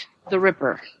at the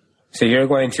Ripper. So you're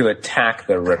going to attack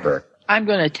the Ripper. I'm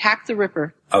going to attack the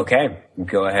Ripper. Okay.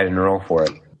 Go ahead and roll for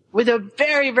it. With a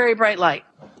very, very bright light.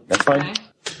 That's fine.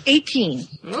 18.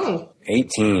 Ooh.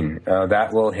 18.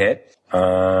 That will hit. What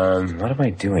am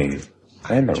I doing?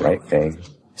 I'm the right thing.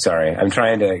 Sorry, I'm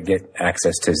trying to get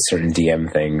access to certain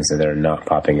DM things that are not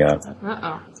popping up.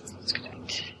 Uh-oh.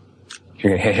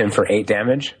 You're going to hit him for 8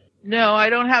 damage? No, I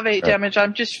don't have 8 damage.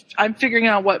 I'm figuring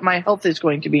out what my health is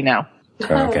going to be now.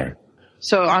 Okay.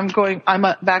 So I'm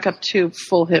back up to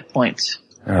full hit points.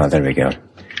 Oh, there we go.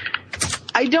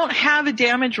 I don't have a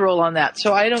damage roll on that,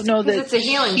 so I don't know that it's a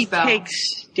healing he spell.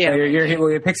 takes damage.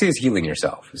 Your Pixie is healing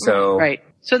yourself. So Right.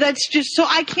 So that's just so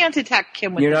I can't attack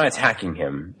him with you're not this. attacking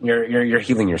him. You're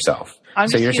healing yourself. I'm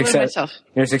so just healing myself.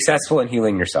 You're successful in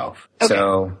healing yourself. Okay.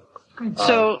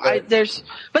 So there's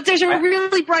a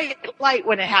really bright light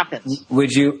when it happens.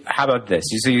 how about this?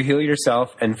 So you heal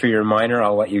yourself, and for your minor,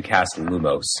 I'll let you cast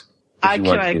Lumos. Can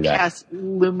I cast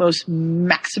Lumos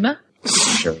Maxima?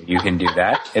 Sure, you can do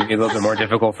that. It'd be a little bit more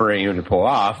difficult for you to pull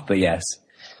off, but yes.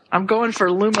 I'm going for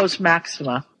Lumos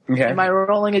Maxima. Okay. Am I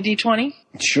rolling a d20?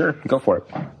 Sure, go for it.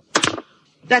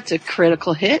 That's a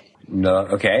critical hit. No,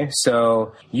 okay.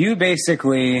 So you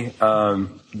basically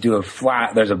do a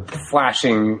there's a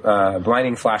flashing,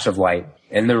 blinding flash of light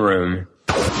in the room,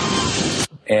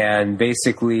 and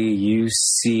basically you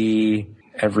see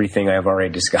everything I've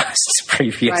already discussed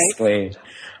previously,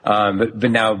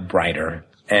 but now brighter.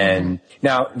 And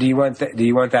now, do you want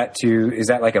that to? Is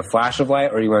that like a flash of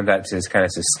light, or do you want that to kind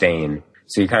of sustain?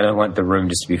 So you kind of want the room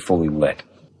just to be fully lit.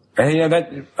 I'm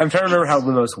trying to remember how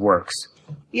Lumos works.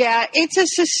 Yeah, it's a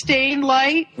sustained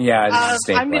light. Yeah, it's a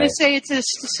sustained I'm going to say it's a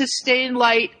sustained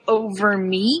light over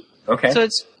me. Okay. So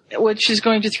which is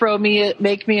going to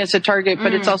make me as a target,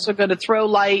 but it's also going to throw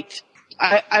light.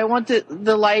 I want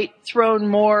the light thrown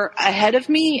more ahead of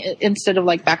me instead of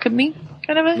like back of me,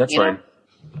 kind of. That's fine.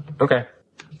 Okay.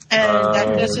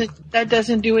 And that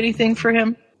doesn't do anything for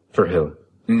him. For who?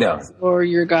 No. Or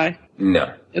your guy.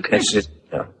 No. Okay. It's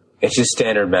just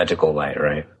standard magical light,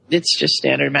 right? It's just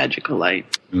standard magical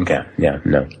light. Okay. Yeah.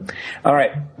 No. All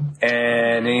right.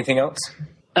 And anything else?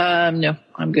 No,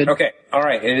 I'm good. Okay. All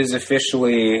right. It is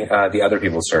officially the other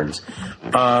people's turns.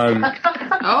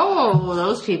 Oh,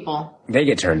 those people. They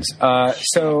get turns.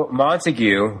 So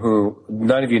Montague, who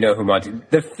none of you know who Montague,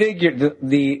 the figure,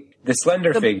 the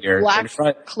slender figure in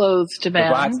front, clothed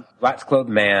man, the black clothed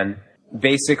man,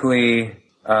 basically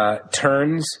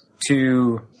turns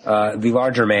to the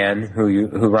larger man, who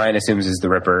Ryan assumes is the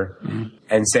Ripper,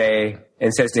 and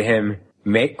says to him,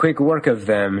 "Make quick work of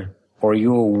them, or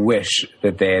you will wish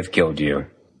that they have killed you."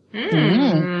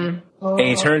 And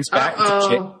he turns back.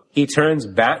 He turns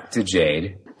back to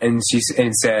Jade, and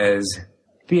says,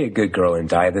 "Be a good girl and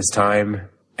die this time."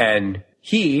 And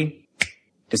he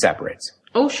disapparates.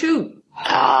 Oh shoot!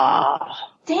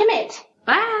 Damn it!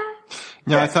 Bye.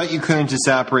 No, I thought you couldn't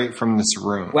disapparate from this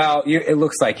room. Well, it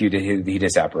looks like he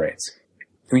disapparates.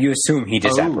 You assume he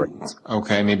disapparates. Oh,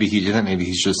 okay, maybe he didn't. Maybe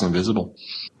he's just invisible.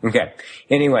 Okay.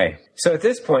 Anyway, so at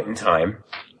this point in time,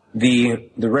 the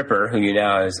Ripper, who you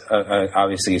now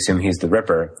obviously assume he's the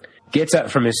Ripper, gets up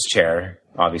from his chair,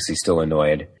 obviously still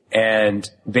annoyed, and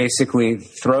basically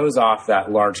throws off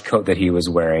that large coat that he was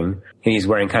wearing, and he's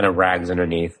wearing kind of rags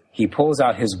underneath. He pulls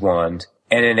out his wand,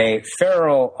 and in a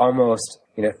feral almost,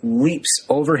 leaps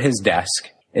over his desk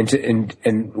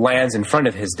and lands in front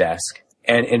of his desk.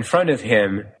 And in front of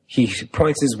him, he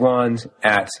points his wand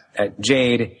at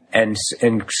Jade and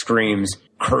screams,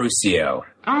 "Crucio."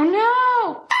 Oh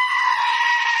no!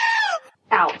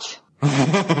 Ouch.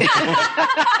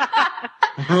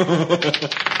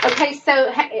 Okay,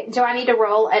 so do I need to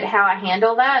roll at how I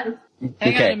handle that?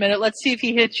 Hang on a minute. Let's see if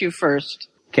he hits you first.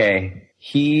 Okay.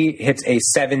 He hits a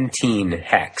 17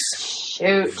 hex.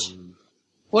 Shoot.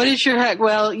 What is your hex?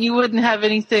 Well, you wouldn't have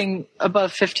anything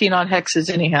above 15 on hexes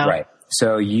anyhow. Right.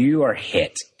 So you are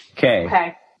hit.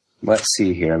 Okay. Let's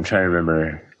see here. I'm trying to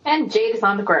remember. And Jade is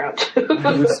on the ground.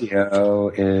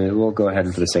 Lucio, we'll go ahead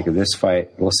and for the sake of this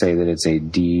fight, we'll say that it's a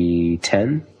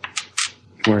D10.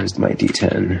 Where's my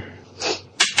D10? So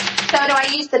do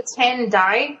I use the 10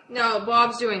 die? No,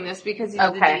 Bob's doing this because he's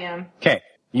the DM. Okay.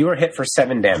 You are hit for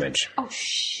 7 damage. Oh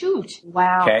shoot!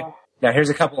 Wow. Okay. Now here's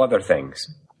a couple other things.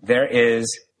 There is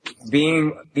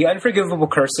the unforgivable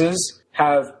curses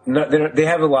they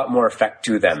have a lot more effect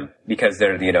to them because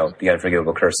they're the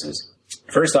unforgivable curses.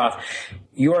 First off,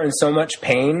 you are in so much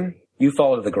pain, you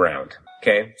fall to the ground.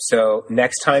 Okay. So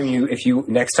next time you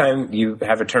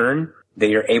have a turn that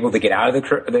you're able to get out of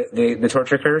the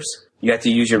torture curse, you have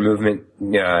to use your movement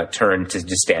turn to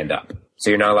just stand up. So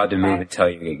you're not allowed to move until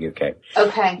you get okay.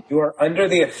 Okay. You are under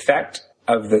the effect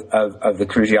of the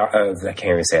crucio I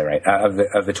can't even say it right of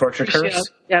the torture curse.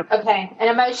 Yep. Okay. And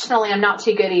emotionally, I'm not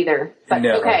too good either. But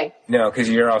okay. No, because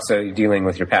you're also dealing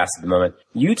with your past at the moment.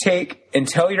 You take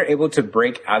until you're able to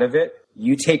break out of it.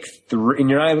 You take 3, and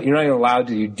you're not allowed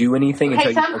to do anything. Okay,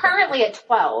 until so I'm currently at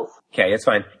 12. Okay, that's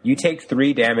fine. You take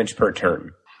 3 damage per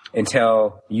turn.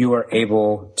 until you are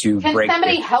able to Can break.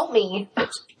 somebody help me?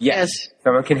 Yes,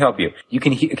 someone can help you. You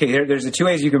can. There's the two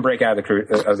ways you can break out of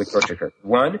the torture curse.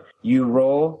 One, you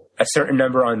roll a certain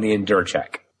number on the endure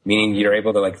check, meaning you're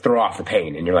able to like throw off the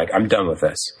pain, and you're like, I'm done with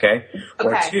this. Okay.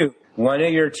 Or two, one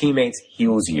of your teammates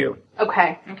heals you.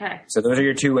 Okay. So those are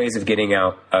your two ways of getting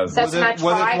out of. What if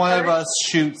one of us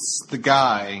shoots the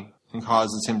guy and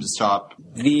causes him to stop?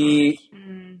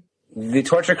 The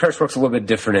torture curse works a little bit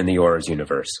different in the Aura's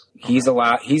universe. He's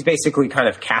basically kind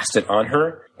of cast it on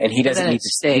her, and he doesn't need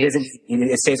to.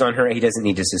 It stays on her. He doesn't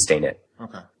need to sustain it.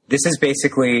 Okay. This is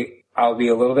basically. I'll be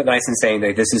a little bit nice in saying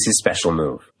that this is his special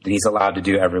move that he's allowed to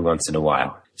do every once in a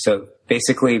while. So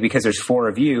basically, because there's 4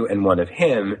 of you and 1 of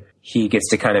him, he gets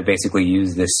to kind of basically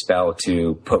use this spell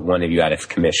to put one of you out of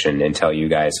commission until you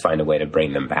guys find a way to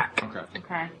bring them back.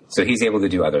 Okay. So he's able to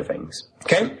do other things.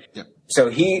 Okay? Yep. So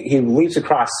he leaps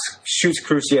across, shoots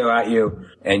Crucio at you,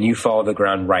 and you fall to the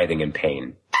ground writhing in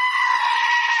pain.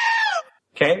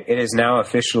 Okay? It is now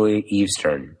officially Eve's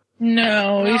turn.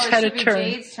 No, he's had a turn.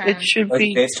 It should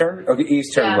be Jade's turn? Okay,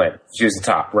 Eve's turn went. She was the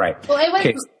top, right. Well, it was...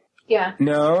 Okay. Yeah.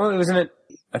 No, it wasn't.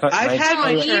 I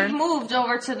thought Eve moved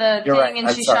over to the You're thing right. and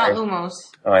I'm she sorry. shot Lumos.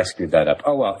 Oh, I screwed that up.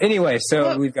 Oh, well. Anyway,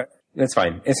 so we've got... That's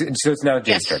fine. So it's now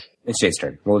Jade's turn. It's Jade's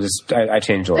turn. We'll just... I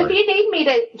changed order. If you need me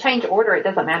to change order, it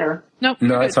doesn't matter. Nope.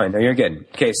 No, that's fine. No, you're good.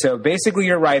 Okay, so basically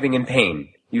you're writhing in pain.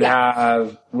 You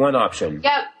have one option.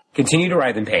 Yep. Continue to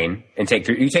writhe in pain and take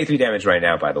 3... You take 3 damage right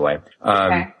now, by the way.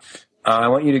 Okay. I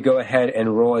want you to go ahead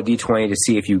and roll a d20 to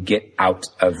see if you get out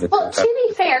of the... Well, to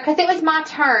be fair, because it was my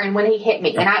turn when he hit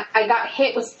me, and I got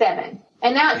hit with 7.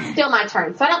 And now it's still my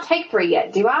turn, so I don't take 3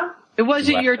 yet, do I? It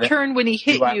wasn't your turn when he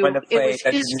hit do I you. want to play It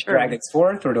was his turn. Dragon's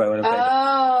Fourth, or do I want to play...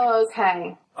 Oh,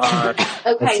 okay. let's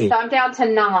Okay, see. so I'm down to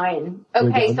 9.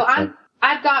 Okay, so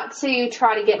I've got to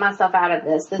try to get myself out of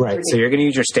this. This is Right, so ridiculous. you're going to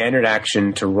use your standard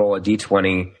action to roll a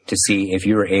d20 to see if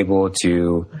you were able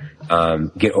to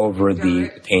get over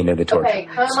the pain of the torture. Okay,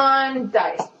 come on,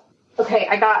 dice. Okay,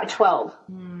 I got a 12.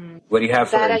 What do you have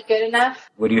Is that for... good enough?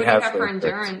 What do you have for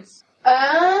endurance?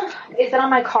 Is it on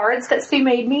my cards that Stu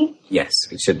made me? Yes,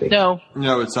 it should be. No,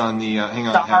 it's on the. Hang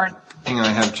on, I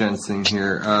have Jen's thing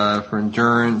here for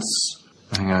endurance.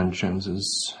 Hang on, Jen's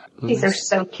is. These are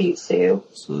so cute, Sue.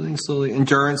 Slowly.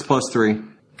 Endurance +3.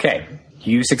 Okay,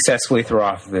 you successfully throw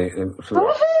off the...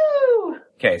 Woohoo!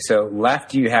 Okay, so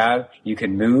left you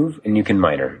can move and you can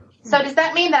minor. So does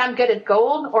that mean that I'm good at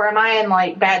gold, or am I in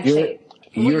like bad shape?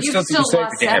 You're still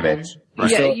lost damage. 7.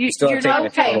 Right. You still you're have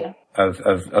not taken okay.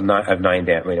 of 9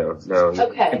 damage. No.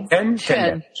 Okay. 10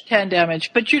 10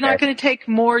 damage. But you're not going to take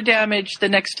more damage the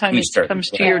next time Each turn. comes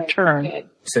to your turn.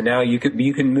 So now you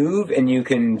can move and you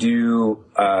can do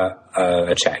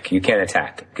a check. You can't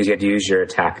attack because you have to use your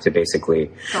attack to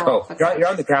basically. You're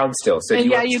on the ground still. So And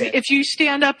do if you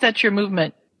stand up, that's your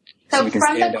movement. So you can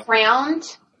from stand the up. ground,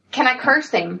 can I curse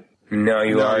him? No,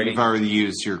 you've already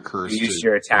used your curse. You used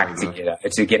your attack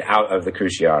to get out of the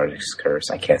Cruciatus curse.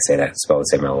 I can't say that spell to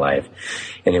save my life.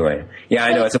 Anyway, yeah,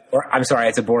 I know. I'm sorry.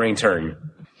 It's a boring turn.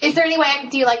 Is there any way I can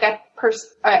do like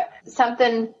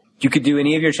something? You could do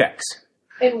any of your checks.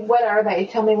 And what are they?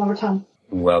 Tell me one more time.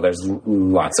 Well, there's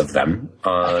lots of them.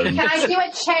 Can I do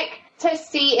a check to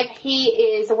see if he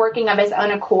is working of his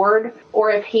own accord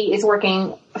or if he is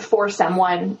working for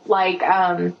someone? Like,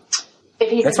 if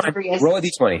he's That's fine. serious. Roll a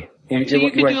d20. So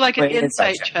you could do like an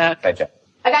insight check. I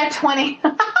got a 20.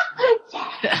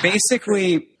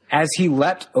 Basically, as he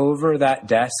leapt over that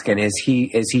desk and as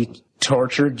he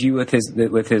tortured you with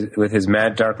his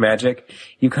mad dark magic,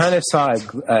 you kind of saw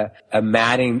a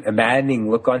maddening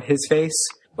look on his face,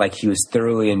 like he was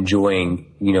thoroughly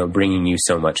enjoying, bringing you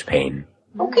so much pain.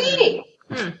 Okay.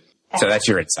 So that's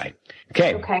your insight.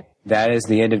 Okay. That is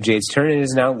the end of Jade's turn. It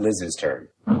is now Liz's turn.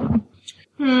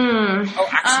 Oh,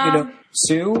 actually,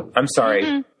 Sue, I'm sorry.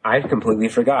 Mm-hmm. I completely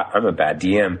forgot. I'm a bad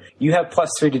DM. You have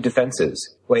 +3 to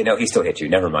defenses. Wait, no, he still hit you.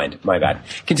 Never mind. My bad.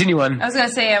 Continue on. I was going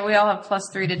to say we all have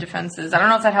 +3 to defenses. I don't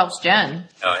know if that helps Jen.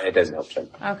 No, it doesn't help Jen.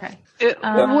 Okay.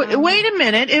 Wait a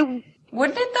minute.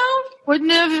 Wouldn't it though?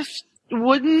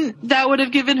 Wouldn't that would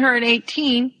have given her an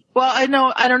 18? Well, I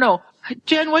don't know.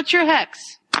 Jen, what's your hex?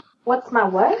 What's my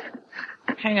what?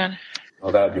 Hang on.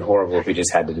 Well, that would be horrible if we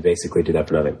just had to basically do that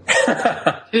for nothing.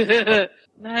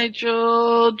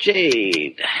 Nigel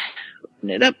Jade. Open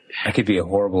it up. I could be a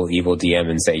horrible, evil DM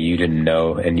and say you didn't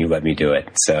know and you let me do it.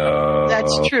 So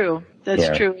That's true.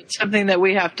 That's true. It's something that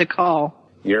we have to call.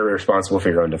 You're responsible for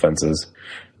your own defenses.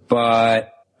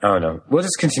 But I don't know. We'll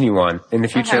just continue on in the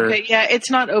future. Okay, yeah,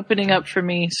 it's not opening up for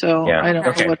me, so Yeah, I don't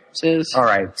okay. know what this is. All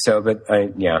right. So, but I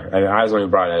was the one who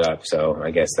brought it up, so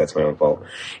I guess that's my own fault.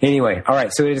 Anyway, all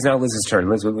right. So it is now Liz's turn.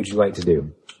 Liz, what would you like to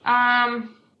do? All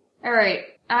right.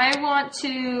 I want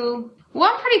to. Well,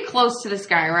 I'm pretty close to this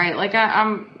guy, right? Like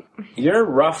I'm. You're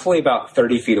roughly about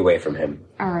 30 feet away from him.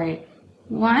 All right.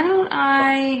 Why don't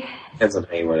I? Depends on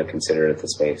how you want to consider it, the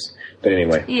space. But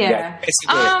anyway. Yeah.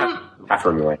 Basically, half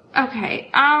room away. Okay.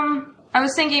 I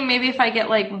was thinking maybe if I get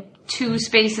like 2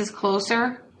 spaces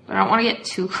closer, but I don't want to get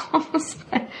too close.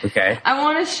 Okay. I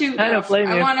want to shoot. I don't blame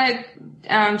you. I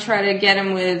want to try to get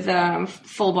him with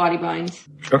full body binds.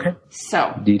 Okay. So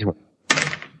D20.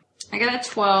 I got a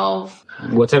 12.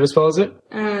 What type of spell is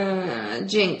it?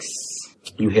 Jinx.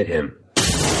 You hit him.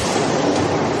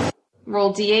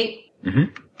 Roll D8.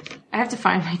 Mm-hmm. I have to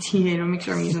find my D8 to make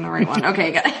sure I'm using the right one.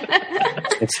 Okay, got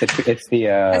it. It's the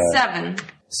A 7.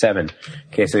 7.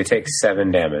 Okay, so he takes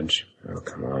 7 damage. Oh,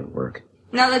 come on, work.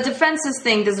 Now the defenses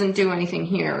thing doesn't do anything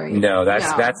here, right? No, that's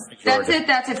it.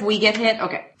 That's if we get hit.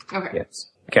 Okay.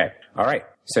 Yes. Okay. All right.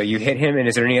 So you hit him, and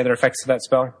is there any other effects of that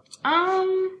spell?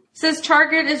 Says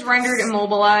target is rendered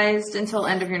immobilized until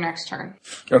end of your next turn.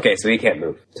 Okay, so he can't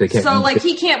move. So he can't So move. like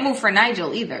he can't move for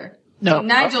Nigel either. No. Like,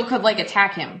 Nigel could like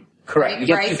attack him. Correct.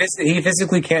 Right? He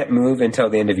physically can't move until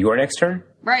the end of your next turn.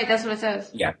 Right, that's what it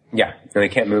says. Yeah. No, he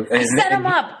can't move. I set him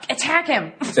up. Attack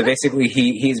him. So basically,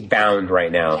 he's bound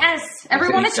right now. Yes.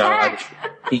 Everyone He's not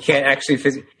attack. he can't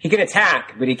actually he can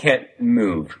attack, but he can't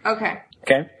move. Okay.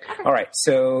 Okay. All right.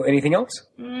 So anything else?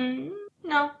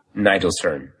 No. Nigel's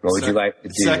turn. What would you like to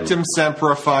do? Sectum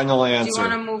Sempra, final Do you answer.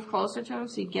 want to move closer to him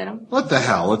so you get him? What the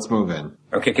hell? Let's move in.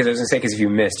 Okay, because I was going to say, because if you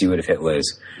missed, you would have hit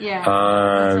Liz. Yeah.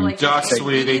 Um, like, Doc, you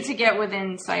sweetie. need to get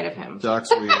within sight of him. Doc,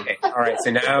 sweetie. Okay, all right,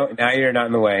 so now you're not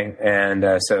in the way. And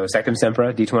so Sectum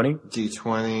Sempra, D20.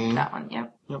 D20. That one,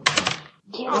 yep. Yep.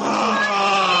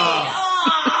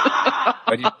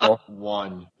 What do you roll?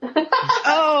 1.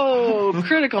 Oh,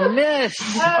 critical miss.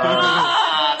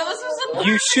 That was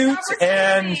You shoot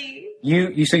and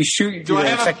you shoot. Do I your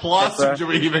have a Sectum plus or Sempra. do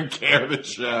we even care to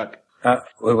check?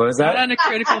 What was Not that? on a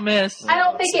critical miss. I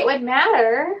don't think it would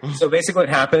matter. So basically what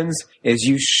happens is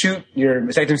you shoot your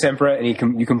Sectum Sempra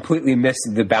and you completely miss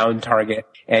the bound target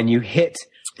and you hit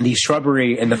the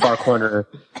shrubbery in the far corner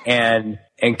and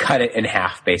cut it in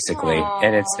half basically. Aww.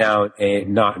 And it's now a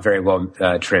not very well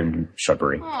trimmed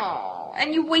shrubbery. Oh,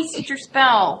 and you wasted your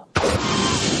spell.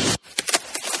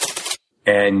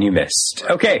 And you missed.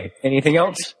 Okay, anything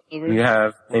else? You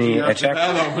have any a After check?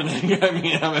 that opening, I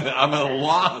mean, I'm at a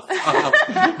loss.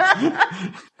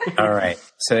 All right.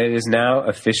 So it is now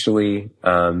officially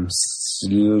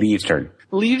Leave's turn.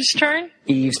 Leaves turn?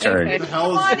 Eve's turn. Okay. What the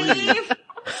hell is Eve?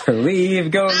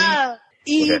 Leave, go Leave.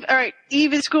 Eve, Okay. all right.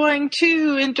 Eve is going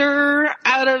to endure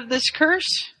out of this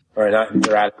curse. Or not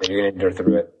endure out of it, you're going to endure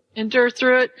through it. Endure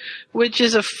through it, which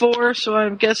is a 4, so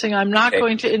I'm guessing I'm not Okay.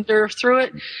 going to endure through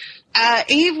it.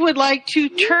 Eve would like to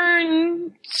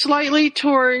turn slightly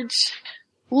towards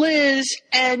Liz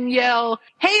and yell,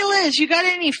 "Hey Liz, you got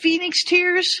any Phoenix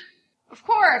tears? Of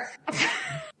course.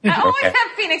 I always Okay.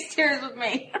 have Phoenix tears with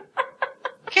me.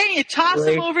 Can you toss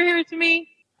Really? them over here to me?"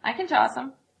 I can toss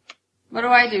them. What do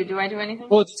I do? Do I do anything?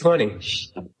 Well, it's 20.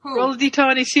 Who? Roll a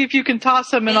d20, see if you can toss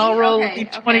them, and I'll roll Okay, a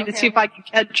d20 to see if I can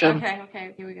catch them.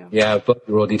 Okay, here we go. Yeah, both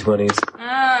roll d20s. Oh,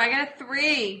 I got a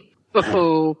 3.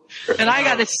 Oh, and I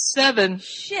got a 7.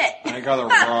 Shit. I got a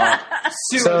rock.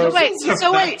 So,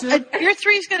 So wait, your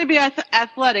 3 is going to be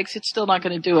athletics. It's still not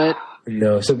going to do it.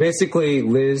 no, so basically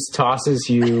Liz tosses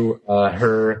you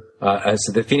her,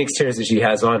 so the Phoenix tears that she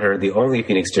has on her, the only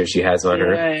Phoenix tears she has on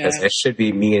her, Yeah. as it should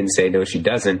be me and say no she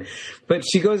doesn't, but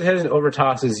she goes ahead and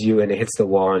overtosses you and it hits the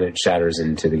wall and it shatters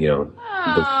into the,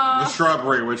 The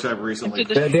shrubbery, which I've recently...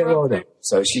 Into the-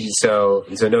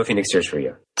 so no Phoenix tears for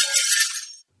you.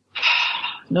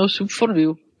 No soup for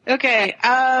you. Okay,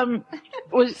 and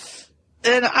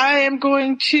I am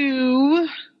going to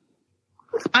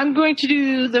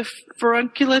do the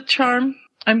Furuncula charm.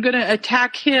 I'm going to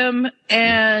attack him,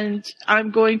 and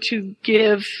I'm going to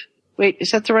give. Wait, is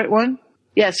that the right one?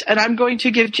 Yes, and I'm going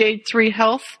to give Jade 3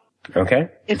 health Okay.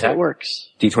 if Attack. it works.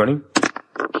 D20.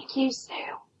 Thank you, Sue.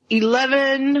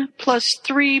 11 plus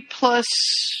 3 plus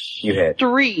You hit.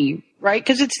 3, right?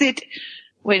 Because it's the.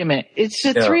 Wait a minute. It's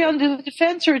a No. 3 on the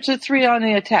defense, or it's a 3 on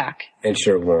the attack? It's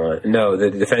your one. No, the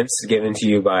defense given to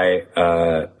you by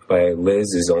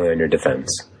Liz is only on your defense.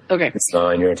 Okay. It's not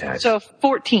on your attack. So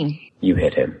 14. You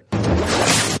hit him.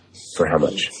 For how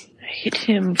much? I hit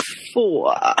him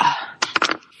for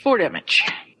 4 damage.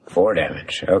 4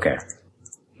 damage. Okay.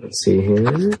 Let's see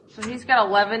here. So he's got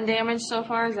 11 damage so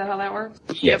far. Is that how that works?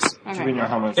 Yes. Okay. Do we know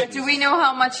how much? Do we know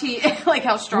how much he, like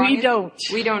how strong? We don't.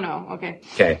 We don't know. Okay.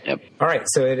 Okay. Yep. All right.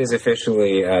 So it is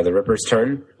officially the Ripper's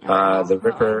turn. The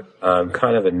Ripper,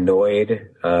 kind of annoyed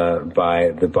by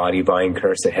the body bind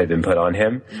curse that had been put on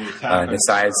him,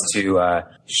 decides to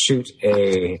shoot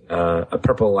a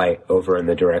purple light over in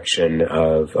the direction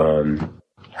of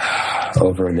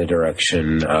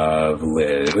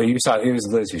Liz. Well, you saw it was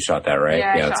Liz who shot that, right?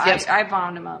 Yeah, I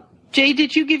bombed him up. Jay,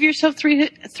 did you give yourself three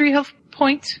health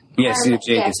points? Yes, Jade.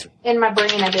 Yes, in my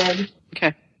brain I did.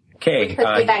 Okay. Okay.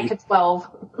 Puts me back to 12.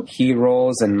 He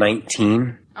rolls a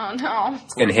 19. Oh no.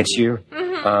 It's gonna hit you.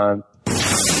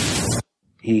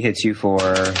 He hits you for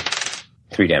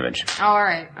 3 damage. All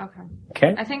right. Okay.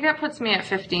 Okay. I think that puts me at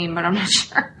 15, but I'm not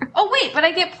sure. Oh wait, but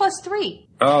I get +3.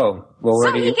 Oh, well, where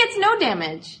So do he you? gets no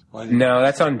damage. No,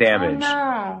 that's on damage.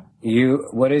 Oh no.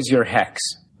 What is your hex?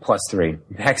 +3.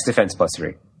 Hex defense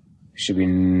 +3. Should be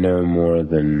no more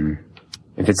than.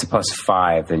 If it's a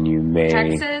 +5, then you may.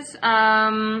 Hexes.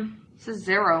 This is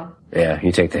 0. Yeah,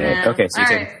 you take the hit. Yeah. Okay, so you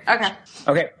All take. right. Okay.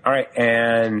 Okay, all right,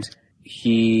 and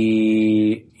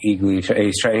he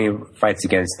fights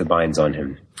against the binds on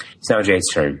him. It's now Jade's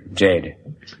turn. Jade,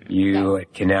 you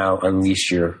can now unleash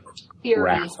your Fury.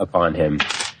 wrath upon him.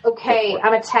 Okay,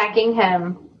 I'm attacking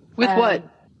him. With what?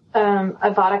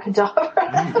 Avada Kedavra.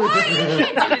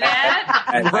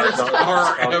 Worst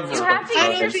horror ever. You have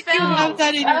to use your You have spells.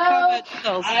 that in your combat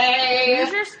spells.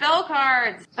 Use your spell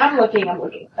cards. I'm looking.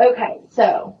 Okay,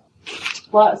 so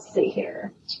let's see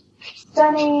here.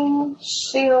 Stunning,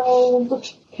 shield,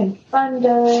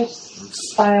 confundus,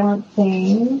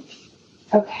 silencing.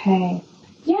 Okay.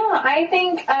 Yeah, I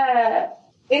think,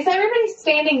 is everybody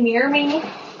standing near me?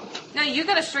 No, you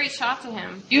got a straight shot to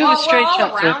him. You have a straight we're all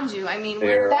shot to him. around you. I mean,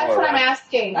 They're That's all what I'm around.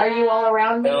 asking. Are you all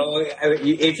around me? No,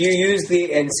 if you use the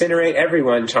incinerate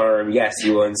everyone charm, yes,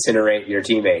 you will incinerate your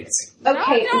teammates.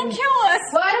 Okay. No, don't kill us.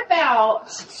 What about,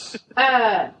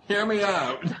 Hear me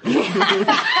out. Hear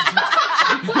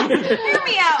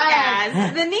me out,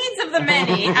 guys. The needs of the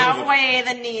many outweigh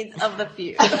the needs of the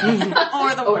few.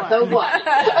 Or the one. the what?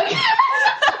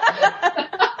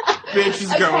 Bitch is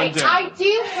going Okay, down. I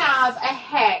do have a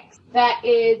hex that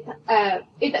is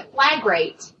it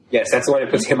flagrate? Yes, that's the one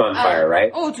that puts him on fire,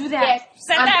 right? Oh, do that. Yes,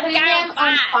 Set I'm that putting guy him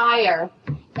on fire.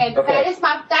 And Okay.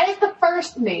 that is the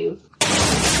first move.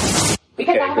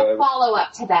 Because Okay, I have go a ahead. follow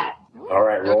up to that. All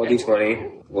right, roll a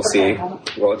d20. We'll see.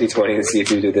 Roll a d20 and see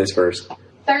if you do this first.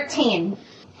 13.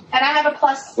 And I have a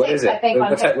 +6, What is it? I think, on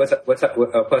What's hit. that? What's that?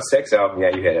 +6? Oh,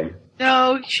 yeah, you hit him.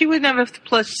 No, she wouldn't have a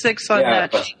 +6 on Yeah,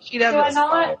 that. plus- She'd have Do I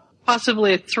not?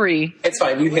 possibly a 3. It's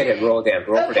fine. You hit him. Roll damage.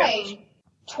 Roll for damage. Okay.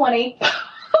 20.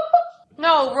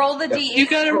 No, roll the D8. You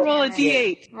gotta roll a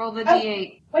D8. Roll the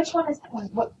D8. Which one is that one?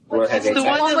 What One has It's the eight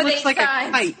one sides. that with looks 8 like sides.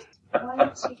 a kite. 1,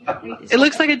 2, 3. It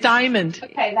looks like a diamond.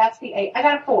 Okay, that's the 8. I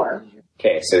got a 4.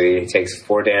 Okay, so he takes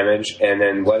 4 damage, and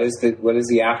then what is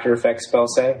the after effect spell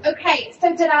say? Okay,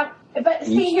 so did I? But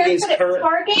see, here's what it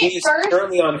target He's first.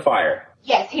 currently on fire.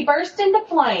 Yes, he burst into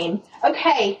flame.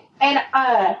 Okay, and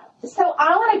so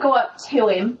I want to go up to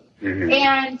him, Mhm.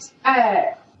 and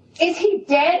is he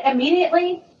dead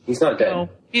immediately? He's not dead. No,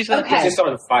 he's not. Okay. He's just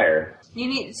on fire. You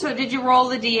need. So did you roll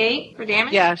the D8 for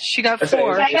damage? Yeah, she got Okay.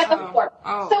 4. I got the 4.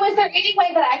 Oh. So is there any way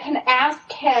that I can ask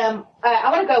him? I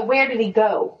want to go. Where did he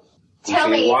go? Tell So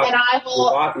you me, walk- and I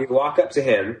will. You walk up to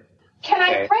him. Can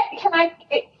okay.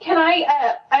 Can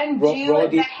I undo Roll a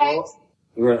the d- hex? roll-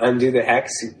 You want to undo the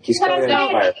hex? He's Can I currently on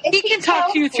do fire. it? If He can talk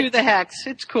tells you me- through the hex.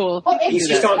 It's cool. Well, if He's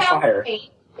he just on tells fire.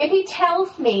 me, if he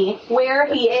tells me where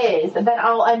he is, then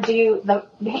I'll undo because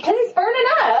he's burning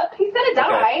up. He's gonna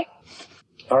die.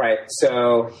 All right.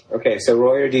 So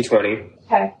roll your d20.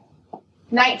 Okay.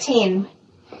 19.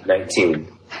 19.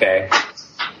 Okay.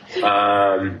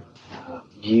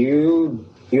 You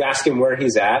ask him where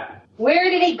he's at. Where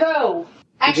did he go?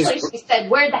 Actually, just- she said,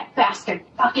 "Where'd that bastard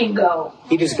fucking go?"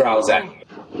 He just growls at you.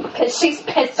 Because she's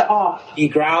pissed off. He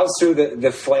growls through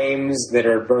the flames that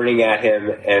are burning at him,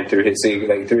 and through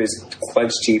his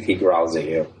clenched teeth, he growls at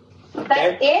you.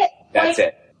 That's it. That's Like,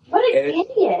 it. What an It-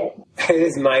 idiot! It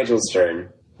is Nigel's turn.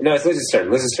 No, it's Liz's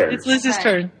turn. Liz's turn. It's Liz's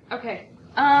turn. Okay.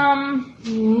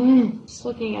 Just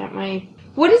looking at my.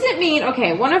 What does it mean?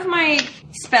 Okay, one of my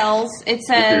spells, it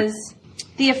says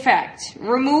the effect.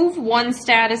 Remove one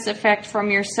status effect from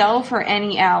yourself or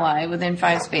any ally within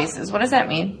 5 spaces. What does that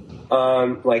mean?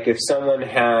 Like if someone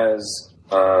has,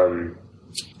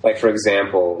 like for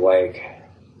example,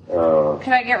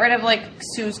 Could I get rid of, like,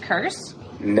 Sue's curse?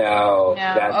 no, No,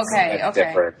 that's okay.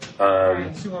 different.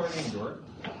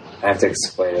 I have to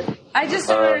explain it. I just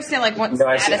don't understand, like, what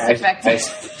no, status effect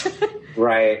is.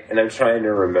 Right, and I'm trying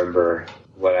to remember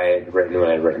what I had written when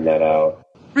I had written that out.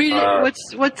 Read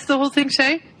it. What's the whole thing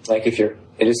say? Like if you're,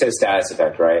 it just says status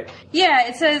effect, right? Yeah,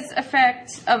 it says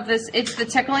effect of this. It's the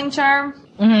tickling charm.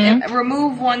 Mm-hmm.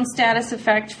 Remove one status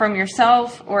effect from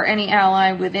yourself or any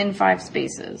ally within 5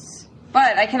 spaces.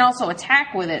 But I can also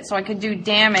attack with it, so I could do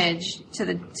damage to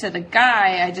the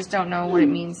guy. I just don't know what it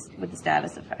means with the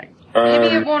status effect. Maybe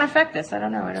it won't affect this. I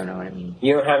don't know. I don't know what it means.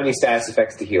 You don't have any status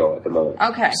effects to heal at the moment.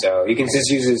 Okay. So you can just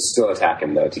use it to still attack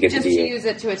him, though, to get just the to use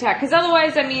it to attack. Because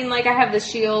otherwise, I mean, like, I have the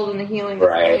shield and the healing.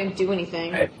 Right. I didn't do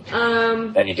anything. Right.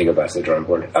 I need to go back to the drawing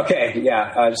board. Okay,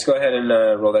 yeah. Just go ahead and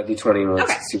roll that d20 and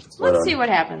let's see what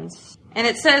happens. And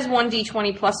it says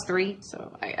 1d20 plus 3,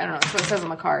 so I don't know. That's what it says on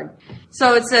the card.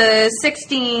 So it's a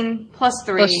 16 plus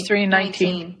 3. Plus 3,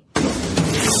 19.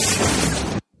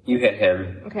 You hit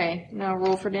him. Okay, now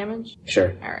roll for damage?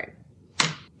 Sure. Alright.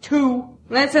 2.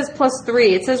 And then it says plus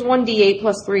 3. It says 1d8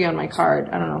 plus 3 on my card.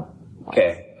 I don't know.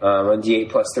 Okay, 1d8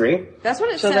 plus 3? That's what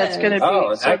it says. So that's going to be...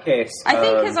 Oh, in that case... I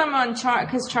think because I'm on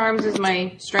because Charms is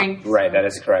my strength. Right, that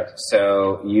is correct.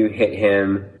 So you hit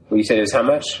him... Well, you said it was how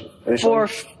much? Initially?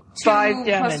 5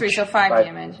 damage. Plus 3, so 5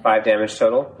 damage. 5 damage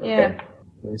total? Yeah. Okay.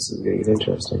 This is going to get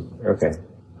interesting. Okay.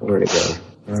 Where'd it go?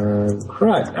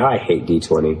 Crud. I hate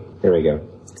D20. There we go.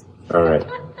 All right.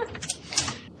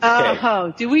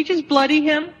 Oh, did we just bloody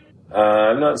him?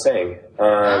 I'm not saying.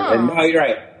 And no, you're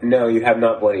right. No, you have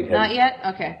not bloodied him. Not yet?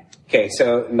 Okay. Okay,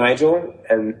 so Nigel,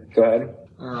 and go ahead.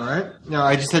 All right. No,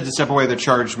 I just had to step away to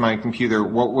charge my computer.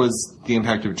 What was the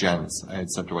impact of Jen's? I had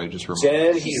stepped away just for a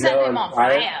moment. Jen, he's now on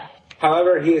fire.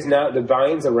 However, he is now, the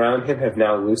vines around him have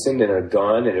now loosened and are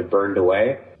gone and have burned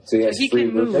away. So he has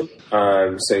free movement.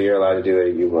 So you're allowed to do it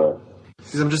if you want.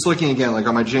 Because I'm just looking again, like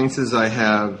on my jinxes, I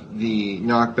have the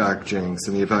knockback jinx,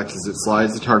 and the effect is it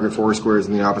slides the target 4 squares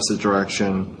in the opposite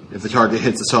direction. If the target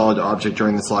hits a solid object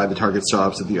during the slide, the target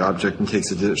stops at the object and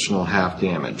takes additional half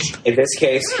damage. In this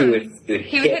case, he would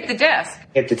hit the desk.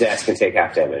 Hit the desk and take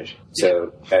half damage.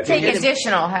 So take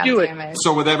additional half damage.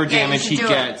 So whatever damage he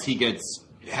gets, he gets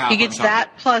half. He gets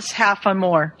that plus half on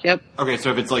more. Yep. Okay, so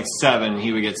if it's like 7,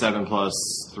 he would get 7 plus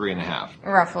 3.5.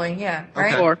 Roughly, yeah.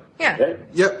 Right? Okay. 4. Yeah.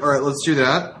 Yep, alright, let's do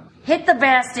that. Hit the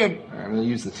bastard. All right, I'm going to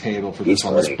use the table for this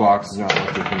one. This box is not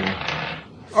working for me.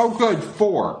 Oh, good,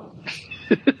 4.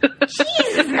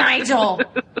 Jesus, Nigel.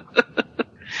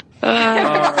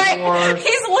 Right.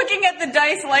 He's looking at the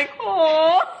dice like,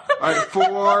 oh. All right,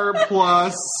 4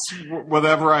 plus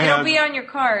whatever I have. It'll be on your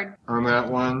card. On that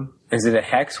one. Is it a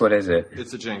hex? What is it?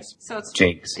 It's a jinx. So it's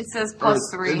jinx. It says plus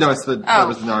 3. No, it's that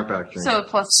was the knockback jinx. So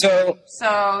plus 3.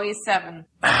 So he's 7.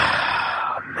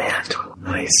 Oh, man.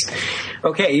 Nice.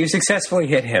 Okay, you successfully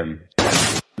hit him.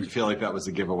 I feel like that was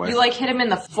a giveaway. You hit him in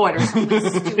the foot or something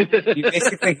stupid. You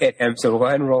basically hit him, so go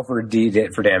ahead and roll for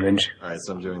for damage. Alright,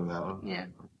 so I'm doing that one. Yeah.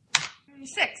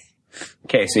 6.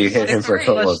 Okay, so you hit him for a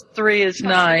total plus of 3 is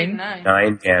 9.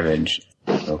 9 damage.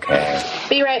 Okay.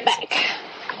 Be right back.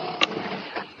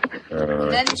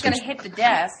 Then he's going to hit the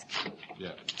desk.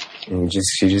 Yeah.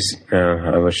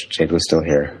 I wish Jade was still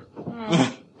here.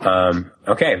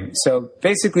 Okay, so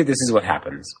basically this is what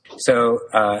happens. So,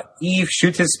 Eve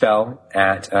shoots his spell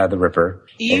at the Ripper.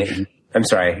 Eve? I'm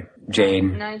sorry, Jade.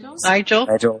 Nigel?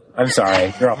 I'm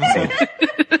sorry. You're all the same.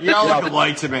 You all look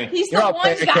alike to me. He's the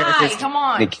one guy. Come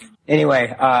on.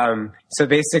 Anyway, so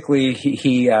basically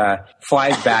he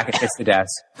flies back and hits the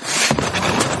desk.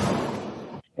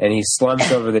 And he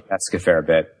slumps over the desk a fair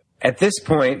bit. At this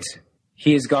point,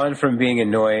 he has gone from being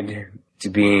annoyed to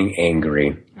being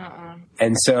angry.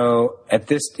 And so at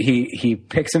this, he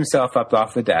picks himself up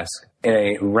off the desk in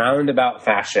a roundabout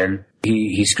fashion.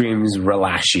 He screams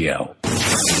 "Relatio,"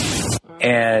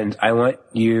 and I want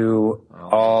you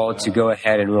all to go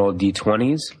ahead and roll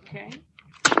d20s. Okay.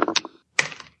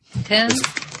 10.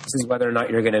 This is whether or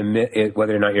not you're going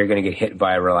to get hit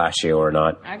by a Relatio or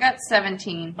not. I got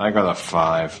 17. I got a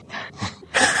 5.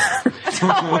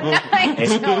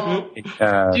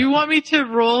 Do you want me to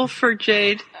roll for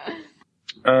Jade?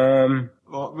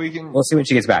 Well, we'll see when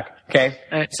she gets back. Okay.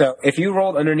 Right. So if you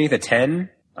rolled underneath a 10,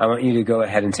 I want you to go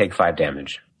ahead and take 5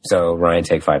 damage. So Ryan,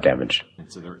 take 5 damage.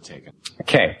 So they're taken.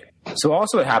 Okay. So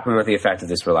also what happened with the effect of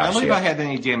this Relatio? I don't believe I had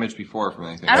any damage before from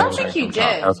anything. I don't think you did.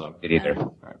 I don't think it either.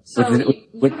 So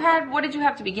you had, what did you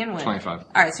have to begin with? 25.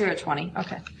 Alright, so you're at 20.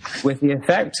 Okay. With the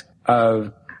effect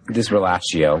of this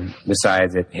Relatio,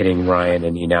 besides it hitting Ryan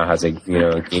and he now has a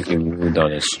gaping wound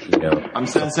on his, I'm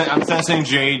sensing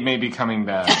Jade may be coming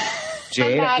back.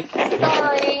 Jade? I'm back.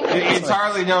 Sorry. It's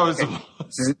hardly noticeable.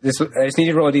 I just need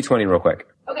you to roll a d20 real quick.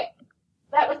 Okay.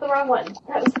 That was the wrong one.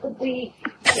 That was the...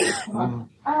 Come on.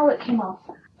 Oh, it came off.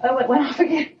 Oh, it went off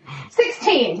again.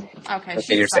 16. Okay, you're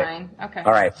she's safe. fine. Okay.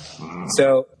 All right.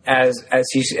 So as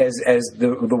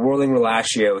the whirling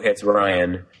relatio hits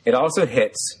Ryan, it also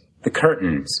hits the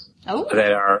curtains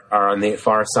that are on the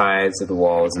far sides of the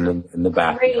walls and in the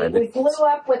back. Great. We blew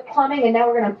up with plumbing, and now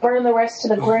we're going to burn the rest to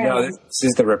the ground. No, this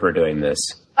is the Ripper doing this.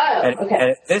 Oh, okay.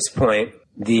 And at this point,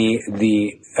 the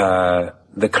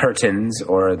curtains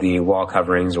or the wall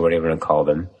coverings or whatever you want to call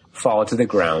them fall to the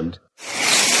ground,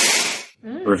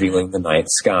 revealing the night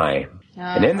sky.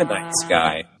 And in the night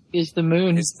sky is the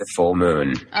moon. Is the full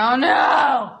moon. Oh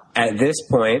no! At this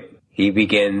point, he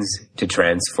begins to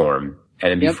transform,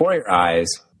 and before your eyes,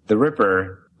 the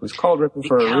Ripper, who's called Ripper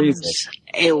for a reason,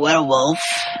 a werewolf,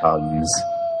 becomes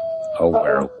a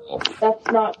werewolf. That's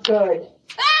not good.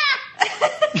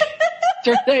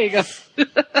 There you go.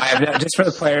 I have now, just for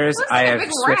the players, I have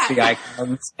switched the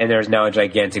icons, and there's now a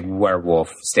gigantic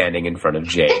werewolf standing in front of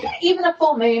Jade. Isn't it even a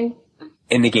full moon?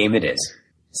 In the game, it is.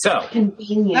 So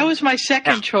convenient. That was my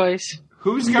second choice.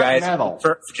 Who's you got guys, medal?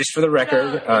 Just for the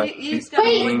record, He's got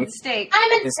a steak.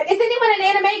 Is anyone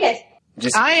an Animagus?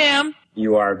 I am.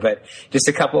 You are, but just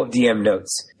a couple of DM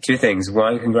notes. Two things.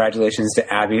 One, congratulations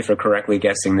to Abby for correctly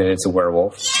guessing that it's a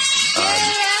werewolf.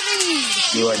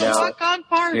 You are now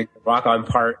rock on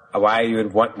part. Why you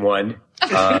would want one?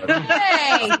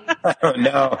 I don't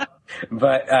know,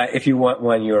 but if you want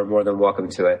one, you are more than welcome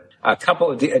to it. A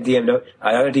couple of DM note.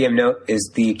 Another DM note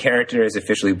is the character is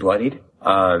officially bloodied.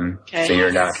 So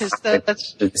you're not halfway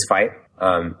through this fight,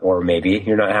 or maybe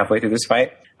you're not halfway through this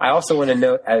fight. I also want to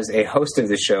note, as a host of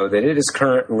the show, that it is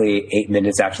currently 8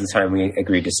 minutes after the time we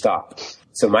agreed to stop.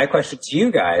 So my question to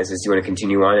you guys is, do you want to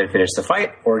continue on and finish the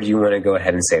fight, or do you want to go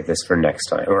ahead and save this for next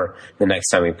time, or the next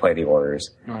time we play the orders?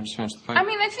 No, just finish the fight. I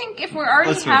mean, I think if we're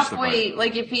already halfway,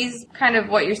 like if he's kind of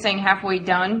what you're saying, halfway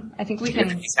done, I think we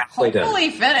can hopefully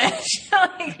finish.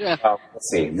 Let's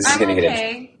see. This is going to get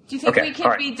interesting. Do you think we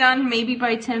can be done maybe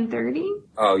by 10:30?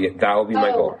 Oh, yeah, that will be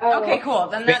my goal. Okay, cool.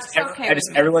 Then that's okay.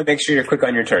 Everyone make sure you're quick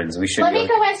on your turns. We should. Let me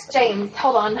go ask James.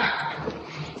 Hold on.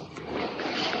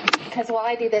 Because while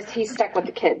I do this, he's stuck with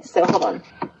the kids. So hold on.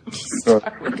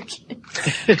 Stuck with the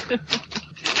kids.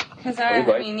 Because I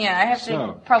have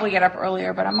to probably get up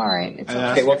earlier, but I'm all right. It's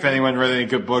okay. Well, if anyone read any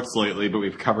good books lately, but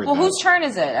we've covered. Well, whose turn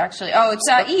is it actually? Oh, it's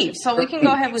Eve. So we can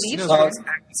go ahead with Eve's turn.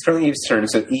 It's currently Eve's turn.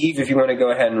 So Eve, if you want to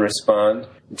go ahead and respond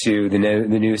to the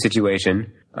new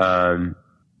situation,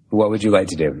 what would you like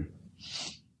to do?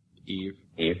 Eve.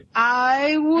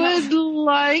 I would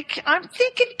like. I'm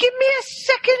thinking. Give me a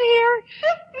second here.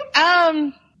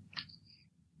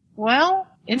 Well,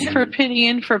 in for a penny,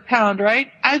 in for a pound,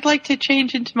 right? I'd like to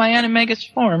change into my Animagus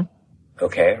form.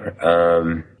 Okay.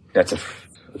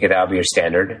 That'll be your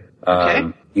standard.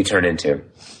 You turn into.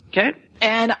 Okay.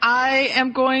 And I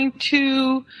am going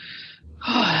to.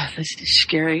 Oh, this is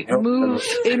scary. Move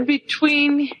in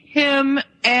between him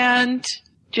and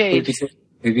Jade.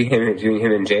 Between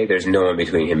him and Jade? There's no one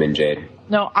between him and Jade.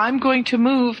 No, I'm going to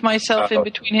move myself in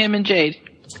between him and Jade.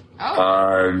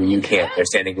 You can't. They're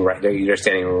standing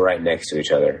right next to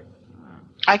each other.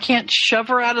 I can't shove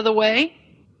her out of the way?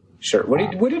 Sure.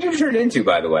 What did you turn into,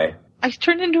 by the way? I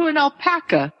turned into an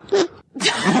alpaca. Oh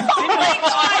my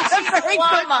God, that's a very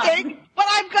good thing. But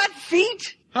I've got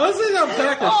feet. How's an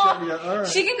alpaca?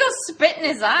 She can go spit in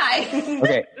his eye.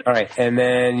 Okay, all right. And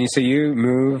then you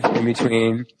move in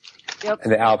between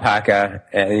the alpaca,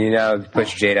 and you now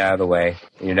push Jade out of the way.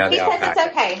 And you're now the alpaca. He says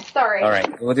it's okay. Sorry. All right,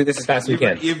 we'll do this as fast as we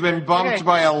can. You've been bumped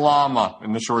by a llama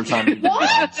in the short time.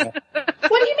 What?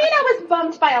 What do you mean I was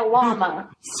bumped by a llama?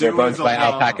 You're bumped by the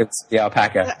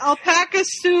alpaca. The alpaca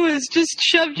Sue has just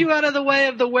shoved you out of the way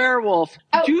of the werewolf.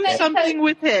 Do something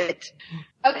with it.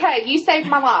 Okay, you saved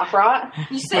my life, right?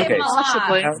 You saved my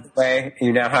life. Out of the way,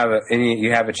 you now have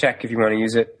a check if you want to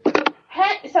use it.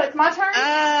 So it's my turn?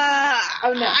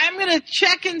 Oh, no. I'm going to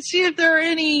check and see if there are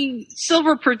any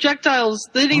silver projectiles,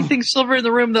 anything silver in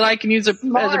the room that I can use as a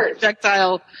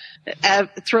projectile,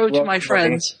 throw to my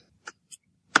friends.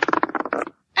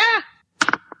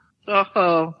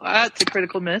 Oh, that's a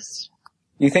critical miss.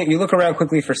 You look around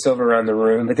quickly for silver around the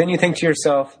room, but then you think to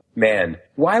yourself, man,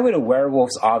 why would a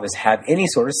werewolf's office have any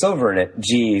sort of silver in it?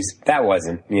 Jeez, that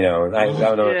wasn't, I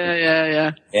don't know.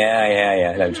 Yeah.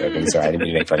 I'm joking. Sorry, I didn't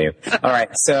mean to make fun of you. All right,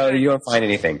 so you don't find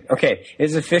anything. Okay,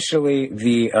 it's officially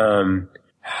the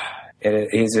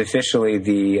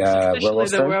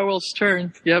werewolf's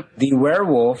turn. Yep. The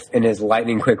werewolf, in his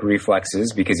lightning quick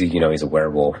reflexes, because he's a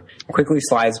werewolf, quickly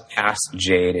slides past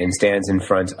Jade and stands in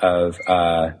front of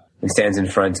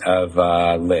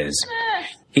Liz.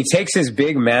 He takes his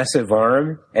big, massive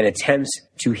arm and attempts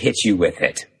to hit you with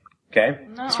it. Okay?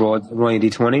 No. Let's roll a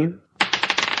D20.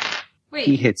 Wait.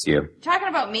 He hits you. Talking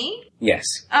about me? Yes.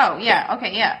 Oh, yeah.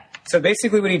 Okay, yeah. So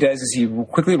basically what he does is he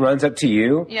quickly runs up to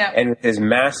you and with his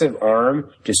massive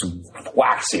arm just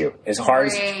whacks you as hard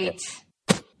as he can.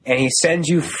 And he sends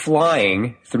you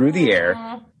flying through the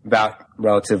air about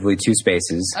relatively 2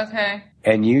 spaces. Okay.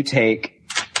 And you take,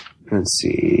 let's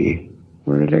see,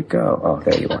 where did it go? Oh,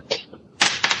 there you are.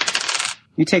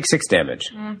 You take 6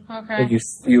 damage. Okay. And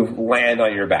you land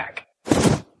on your back.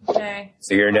 Okay.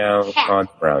 So you're now on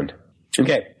the ground.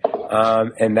 Okay.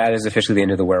 And that is officially the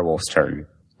end of the werewolf's turn.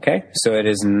 Okay, so it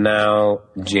is now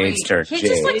Jade's turn. He'd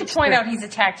just like to point out he's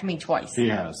attacked me twice. He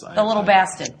has. The little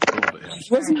bastard.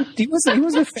 He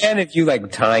wasn't a fan of you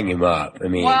like tying him up. I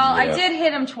mean, well, I did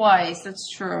hit him twice. That's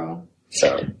true.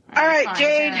 So, all right,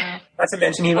 Jade. Not to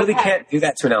mention, he really can't do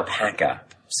that to an alpaca.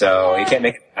 So he can't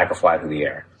make an alpaca fly through the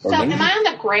air. So am I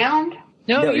on the ground?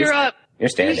 No, you're up. You're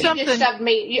standing. You just shoved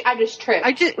me. I just tripped.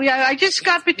 I just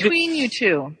got between you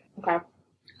two.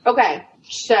 Okay.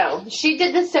 So she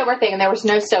did the silver thing, and there was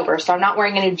no silver, so I'm not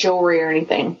wearing any jewelry or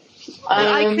anything.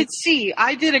 I could see.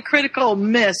 I did a critical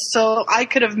miss, so I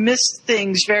could have missed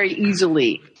things very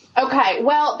easily. Okay.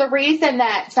 Well, the reason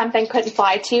that something couldn't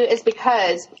fly to you is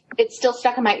because it's still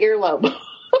stuck in my earlobe.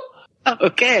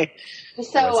 Okay.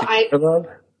 So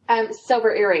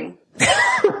silver earring.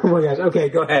 Oh my gosh. Okay,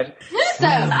 go ahead. So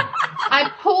I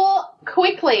pull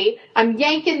quickly. I'm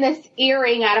yanking this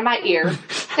earring out of my ear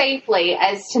safely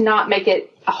as to not make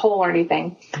it a hole or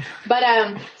anything. But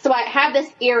so I have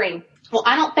this earring. Well,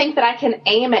 I don't think that I can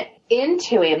aim it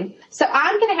into him. So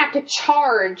I'm going to have to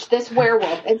charge this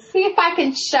werewolf and see if I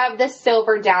can shove this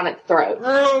silver down its throat.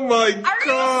 Oh my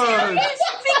god! You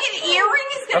think an earring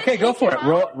is going Okay, go for it.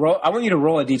 Roll. I want you to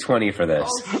roll a d20 for this.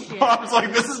 I was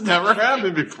like, this has never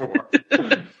happened before.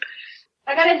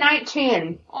 I got a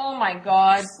 19. Oh my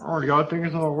god! Oh god,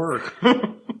 things don't work.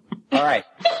 All right.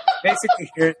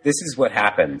 Basically, this is what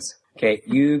happens. Okay,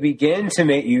 you begin to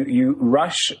make you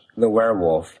rush the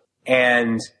werewolf,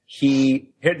 and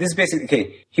he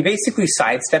basically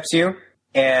sidesteps you,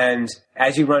 and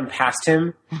as you run past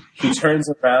him, he turns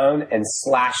around and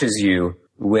slashes you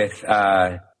with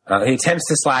he attempts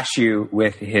to slash you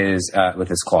with his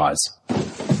claws.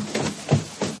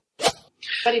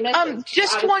 But he misses.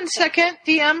 Just 1 second,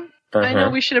 DM. I know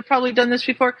we should have probably done this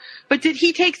before, but did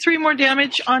he take 3 more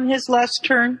damage on his last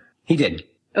turn? He did.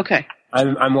 Okay.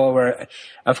 I'm over.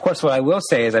 Of course, what I will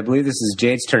say is I believe this is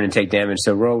Jade's turn to take damage.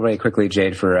 So roll really quickly,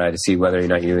 Jade, for to see whether or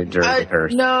not you endure the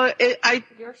curse. No,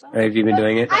 have you been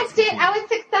doing it? I did. I was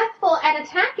successful at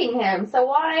attacking him. So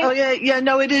why? Oh yeah.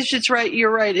 No, it is. It's right.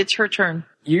 You're right. It's her turn.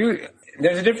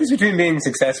 There's a difference between being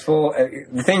successful.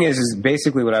 The thing is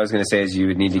basically what I was going to say is you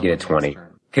would need to get a 20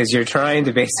 because you're trying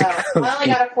to basically. I only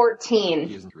got a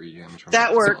 14.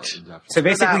 That worked. So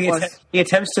basically, he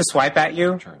attempts to swipe at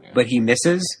you, but he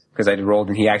misses because I rolled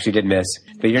and he actually did miss.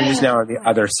 But you're just now on the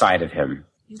other side of him.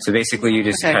 So basically, you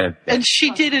just kind of. And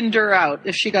she did endure out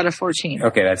if she got a 14.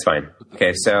 Okay, that's fine.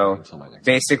 Okay, so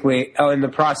basically, in the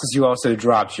process, you also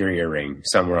dropped your earring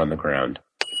somewhere on the ground.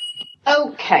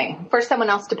 Okay, for someone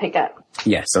else to pick up.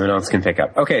 Yes, someone else can pick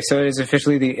up. Okay, so it is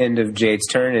officially the end of Jade's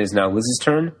turn. It is now Liz's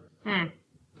turn.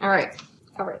 All right.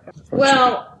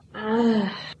 Well,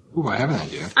 ooh, I have an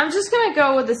idea. I'm just going to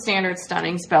go with the standard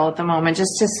stunning spell at the moment,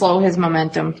 just to slow his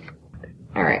momentum.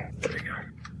 All right. There we go.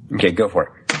 Okay, go for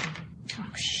it.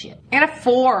 Oh, shit. I got a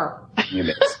 4. You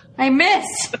miss. I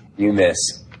missed. You miss.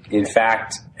 In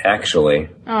fact, actually...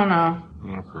 Oh, no.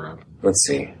 Oh, crap. Let's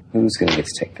see. Who's going to get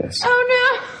to take this? Oh,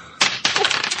 no.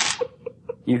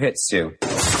 You hit Sue.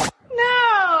 No,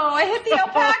 I hit the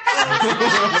alpaca.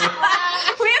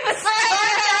 We have a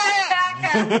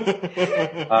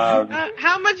alpaca.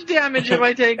 How much damage am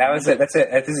I taking? That's it. This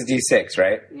is D6,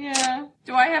 right? Yeah.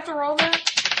 Do I have to roll that?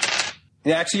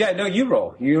 Yeah, actually, no, you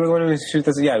roll. You're the one who shoots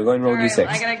this. Yeah, go ahead and roll D6.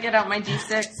 I gotta get out my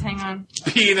D6. Hang on.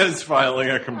 Pena's filing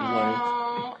a complaint.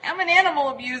 Oh, I'm an animal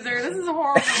abuser. This is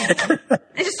horrible.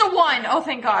 It's just a 1. Oh,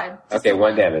 thank God. Okay,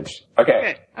 1 damage.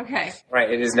 Okay. Right,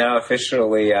 it is now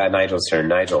officially Nigel's turn.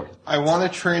 Nigel. I want to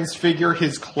transfigure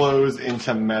his clothes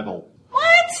into metal.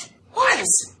 What?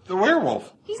 The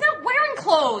werewolf. He's not wearing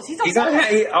clothes. He's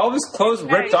all of his clothes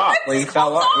ripped off when he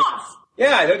fell off.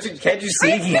 Yeah, can't you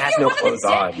see he has no clothes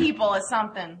on? Dead people as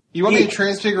something. You want me to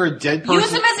transfigure a dead person?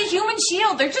 Use them as a human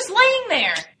shield. They're just laying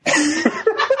there.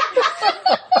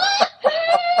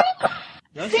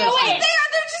 They're just laying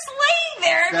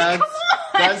there. I mean, come on.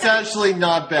 That's actually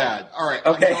not bad. All right.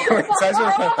 Okay, wait, so that's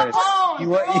what I'm you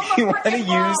want to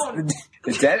use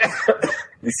the dead,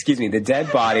 the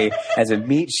dead body as a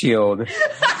meat shield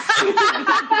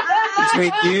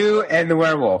between you and the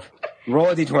werewolf. Roll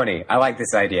a d20. I like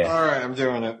this idea. All right, I'm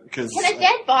doing it. Can a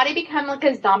dead body become like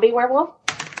a zombie werewolf?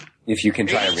 if you can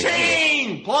try to regain it.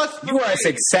 18 plus 3. You are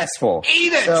successful.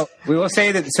 Eat it! So we will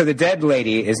say that. So the dead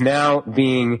lady is now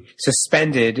being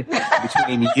suspended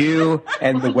between you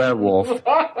and the werewolf,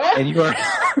 and you are,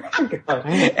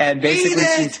 and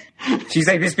basically she's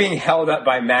like just being held up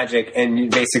by magic, and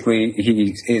basically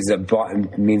he is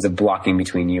means of blocking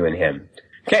between you and him.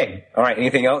 Okay, all right.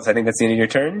 Anything else? I think that's the end of your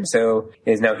turn. So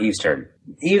it is now Eve's turn.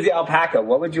 Eve the alpaca,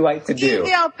 what would you like to do? Eve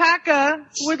the alpaca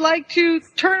would like to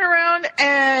turn around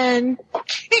and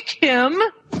kick him.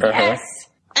 Yes.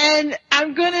 And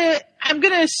I'm gonna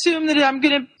assume that I'm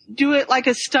gonna do it like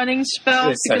a stunning spell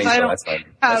because I don't. That's fine.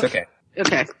 Have, That's okay.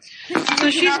 Okay.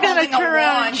 So she's gonna turn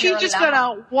around and she's just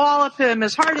gonna wallop him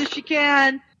as hard as she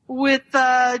can with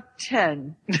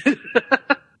 10.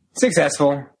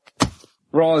 Successful.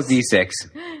 Roll a d6.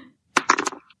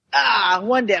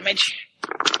 1 damage.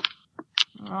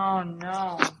 Oh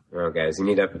no. Oh, guys, you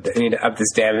need to up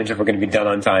this damage if we're going to be done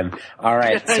on time. All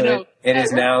right, so it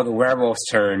is now the werewolf's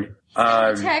turn.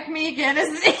 Attack me again,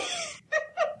 isn't he?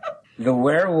 The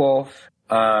werewolf.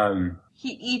 He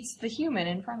eats the human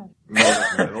in front of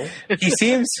him.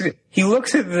 He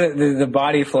looks at the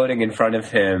body floating in front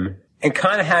of him and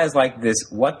kind of has like this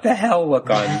what the hell look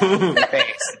on the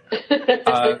face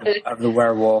of the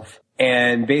werewolf,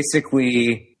 and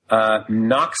basically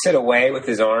knocks it away with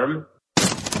his arm,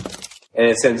 and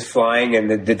it sends flying, and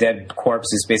the dead corpse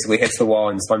just basically hits the wall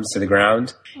and slumps to the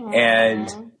ground. Aww.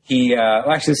 And he well,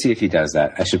 actually, let's see if he does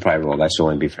that. I should probably roll. That should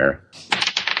only be fair.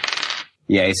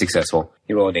 Yeah, he's successful.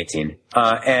 He rolled 18.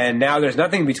 And now there's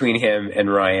nothing between him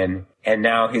and Ryan, and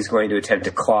now he's going to attempt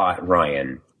to claw at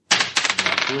Ryan.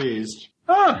 Pleased.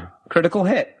 Critical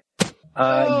hit.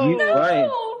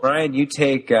 No. Ryan, you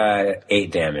take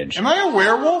 8 damage. Am I a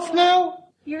werewolf now?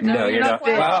 You're No, you're not.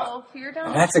 Well,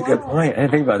 that's a good point. I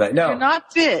didn't think about that. No, You're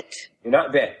not bit. you're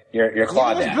not bit. You're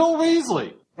clawed It was at. Bill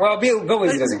Weasley. Well, Bill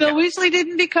Weasley doesn't Bill count. Weasley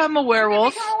didn't become a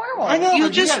werewolf. I know, You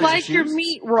but just got like your issues.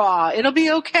 meat raw. It'll be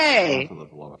okay.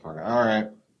 All right.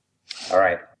 All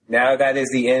right. Now that is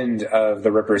the end of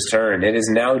the Ripper's turn. It is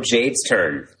now Jade's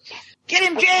turn. Get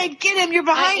him, Jade! Get him! You're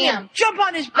behind I am. him! Jump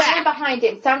on his I am back! behind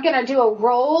him, so I'm going to do a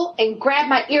roll and grab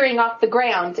my earring off the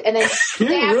ground and then stab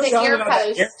the ear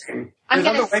post. I'm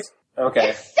going to. Okay.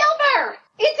 It's silver.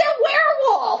 It's a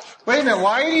werewolf. Wait a minute.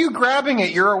 Why are you grabbing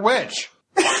it? You're a witch.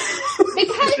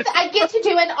 Because I get to do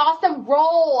an awesome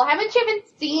roll. Haven't you even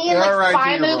seen All right,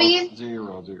 spy do your movies? roll. Do your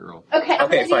roll. Do your roll. Okay, I'm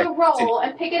Okay, going to do fine. a roll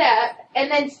and pick it up and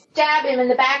then stab him in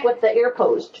the back with the ear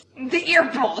post. The ear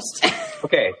post.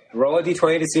 Okay. Roll a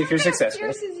d20 to see if you're successful.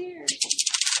 Here's his ear.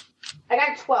 I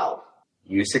got 12.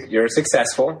 You're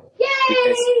successful. Yay!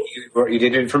 Because you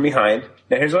did it from behind.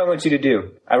 Now here's what I want you to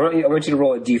do. I want you to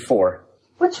roll a d4.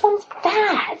 Which one's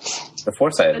that? The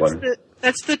 4-sided one.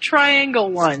 That's the triangle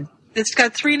one. It's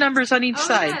got 3 numbers on each Oh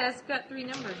side. yeah, it's got 3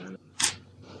 numbers.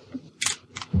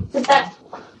 Is that?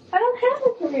 I don't have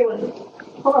the 3 one.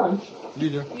 Hold on. You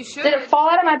do. You should. Did it fall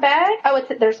out of my bag? Oh,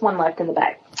 there's one left in the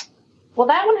bag. Well,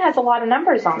 that one has a lot of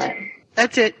numbers on it.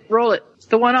 That's it. Roll it.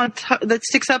 The one on top that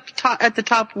sticks up at the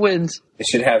top wins. It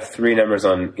should have 3 numbers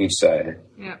on each side.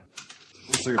 Yeah.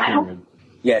 Looks like a pyramid.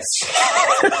 Yes.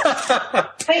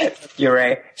 Wait, You're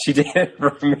right. She did it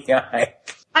from behind.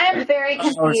 I am very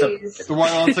confused. The one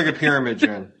that looks like a pyramid,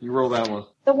 Jen. You roll that one.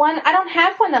 The one, I don't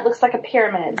have one that looks like a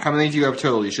pyramid. How many do you have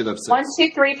total? You should have 6. 1,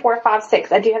 2, 3, 4, 5,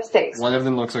 6. I do have 6. One of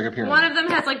them looks like a pyramid. One of them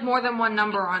has like more than one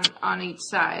number on each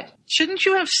side. Shouldn't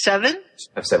you have 7? I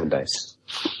have 7 dice.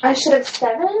 I should have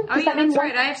 7? Oh Does yeah, that mean that's one-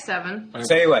 right. I have 7.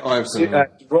 Tell you what. Oh, I have 7.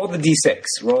 Roll the d6.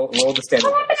 Roll the standard.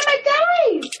 What happened to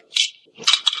my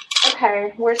dice?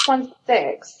 Okay, where's 1,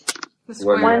 6? The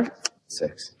square. One.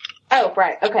 6. Oh,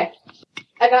 right, okay.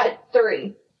 I got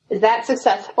 3. Is that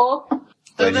successful? So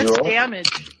What'd you that's roll? damage.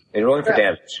 You're rolling for Right.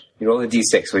 damage. You roll the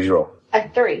d6. What'd you roll? A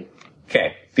 3.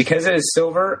 Okay. Because it is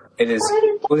silver, it is,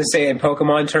 we'll just say in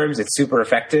Pokemon terms, it's super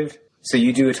effective. So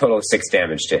you do a total of 6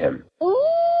 damage to him.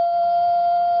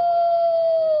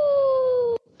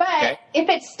 But Okay. if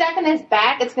it's stuck in his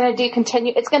back, it's going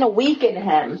to weaken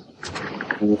him.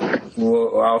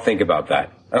 I'll think about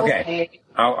that. Okay.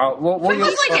 We'll It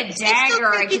looks like a dagger.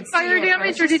 I Taking could see fire it, but damage,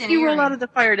 it's or just did an you roll earring. out of the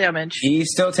fire damage? He's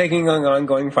still taking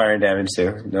ongoing fire damage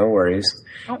too. No worries.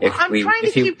 I'm trying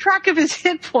to keep track of his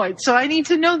hit points, so I need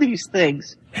to know these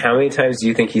things. How many times do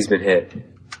you think he's been hit?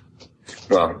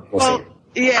 Well, we'll see.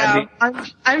 Yeah,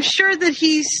 I'm sure that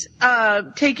he's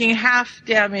taking half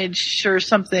damage or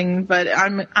something, but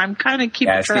I'm kind of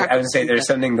keeping Yeah, see, track. I would say there's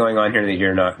something going on here that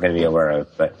you're not going to be aware of,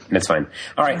 but that's fine.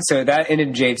 All right, so that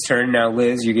ended Jade's turn. Now,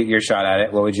 Liz, you get your shot at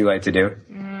it. What would you like to do?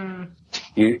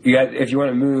 If you want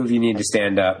to move, you need to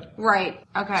stand up. Right.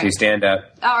 Okay. So you stand up.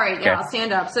 All right. Yeah, I'll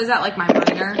stand up. So is that like my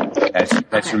minor?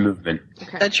 That's your movement.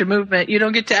 Okay. That's your movement. You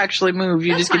don't get to actually move.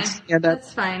 You That's just get to stand up.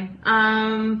 That's fine.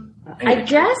 I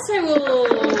guess I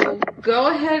will go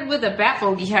ahead with a bat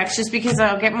bogey hex just because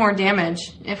I'll get more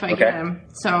damage if I get him.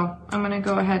 So I'm gonna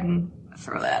go ahead and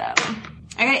throw that at him.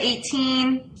 I got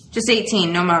 18. Just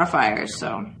 18, no modifiers.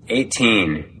 So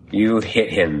 18. You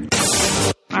hit him.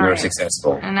 You're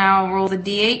successful. And now I'll roll the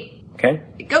d8. Okay.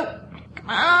 Go. Come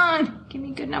on. Give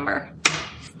me a good number.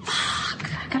 Fuck.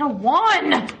 I got a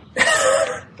 1.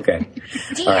 Okay.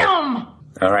 Damn.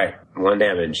 All right. 1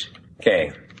 damage.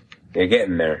 Okay. You're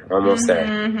getting there. Almost there.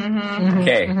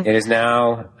 Okay. It is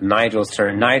now Nigel's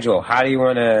turn. Nigel, how do you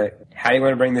want to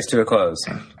bring this to a close?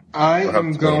 I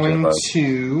am going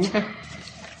to...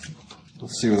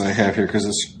 Let's see what I have here, because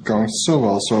it's going so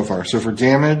well so far. So for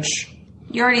damage...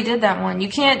 You already did that one. You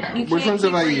can't which ones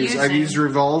have I used? I've used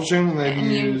Revulsion, and I've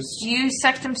used... You used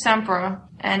Sectum Sempra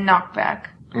and Knockback.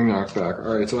 Knockback.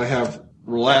 Alright, so I have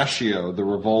Relatio, the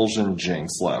Revulsion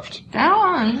Jinx, left.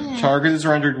 Oh, Target is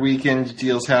rendered weakened,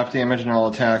 deals half damage in all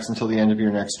attacks until the end of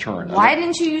your next turn. Why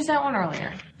didn't you use that one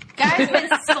earlier? Guy's been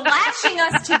slashing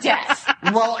us to death.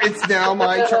 Well, it's now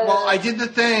my turn. Well, I did the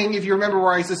thing, if you remember,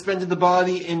 where I suspended the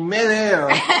body in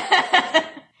midair.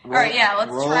 Alright, yeah,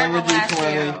 let's try rolling a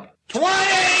Relatio. 20!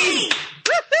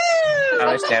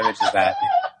 How much damage is that?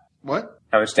 What?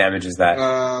 How much damage is that?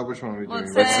 Which one are we doing?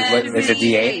 It's a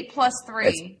D8? Plus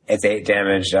 3. It's 8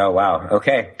 damage. Oh, wow.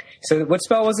 Okay. So what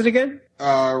spell was it again?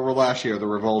 Relatio, the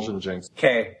Revulsion Jinx.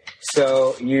 Okay.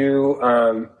 So you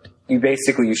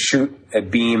basically you shoot a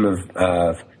beam of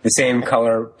the same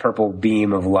color purple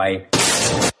beam of light,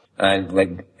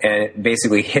 and it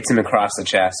basically hits him across the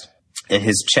chest, and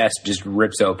his chest just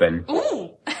rips open. Ooh.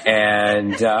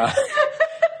 And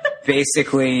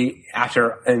basically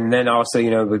and then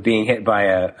also, with being hit by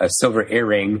a silver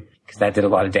earring, because that did a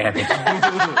lot of damage,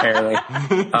 apparently.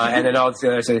 And then all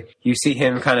together, so you see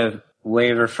him kind of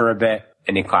waver for a bit,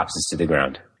 and he collapses to the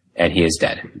ground, and he is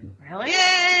dead. Really?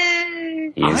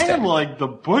 Yay! He is I dead. am like the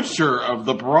butcher of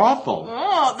the brothel.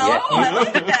 Oh, no, I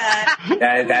like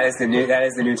that. that is the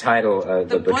new title of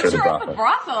the Butcher of the Brothel.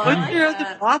 Butcher of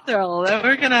the Brothel.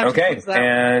 We're gonna have to use that.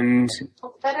 And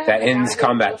that ends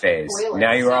combat phase.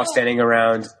 Now you are all standing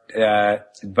around a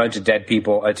bunch of dead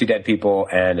people, 2 dead people,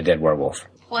 and a dead werewolf.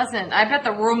 Pleasant. I bet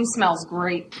the room smells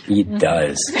great. It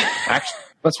does. Actually,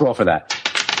 let's roll for that.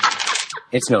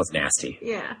 It smells nasty.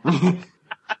 Yeah.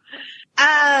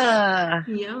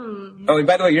 Yum. Oh, and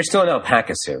by the way, you're still an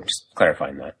alpaca, Sue. Just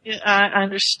clarifying that. Yeah, I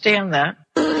understand that.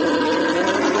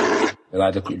 You're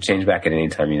allowed to change back at any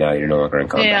time. You're no longer in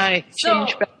combat. Yeah, I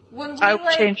change back. When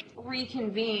we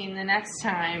reconvene the next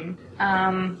time,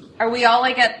 are we all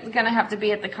gonna have to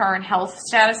be at the current health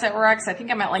status that we're at? 'Cause I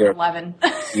think I'm at 11.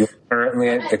 You're currently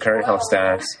at the current health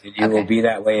status. You will be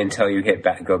that way until you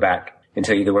go back.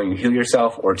 Until either when you heal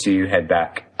yourself or till you head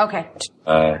back. Okay.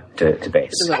 To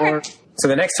base. Okay. So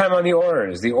the next time on the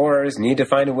Aurors need to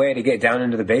find a way to get down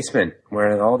into the basement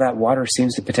where all that water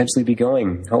seems to potentially be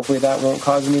going. Hopefully that won't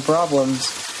cause any problems.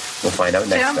 We'll find out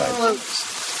next time.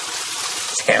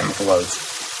 Sam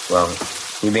floats. Well,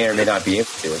 we may or may not be able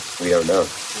to. We don't know.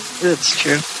 That's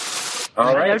true.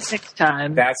 All right. Next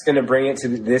time. That's going to bring it to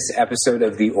this episode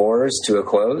of The Aurors to a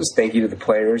close. Thank you to the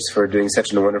players for doing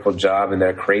such a wonderful job in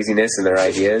their craziness and their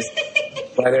ideas.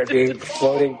 Whether it be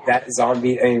floating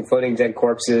dead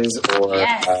corpses, or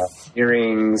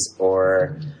earrings,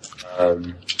 or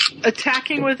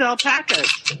attacking with alpacas.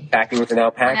 Attacking with an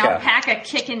alpaca. An alpaca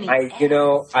kicking the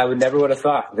I never would have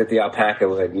thought that the alpaca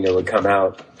would come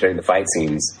out during the fight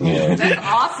scenes. That's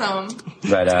awesome.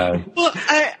 But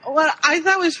what I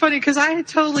thought was funny because I had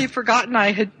totally forgotten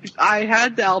I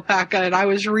had the alpaca, and I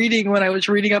was reading when I was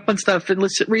reading up on stuff and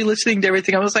re-listening to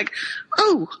everything. I was like,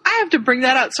 oh, I have to bring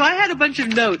that out. So I had a bunch of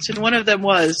notes, and one of them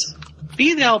was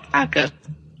be the alpaca.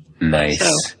 Nice.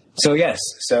 So yes.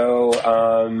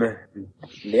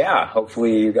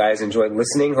 Hopefully you guys enjoyed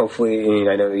listening. Hopefully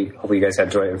you guys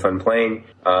had joy and fun playing.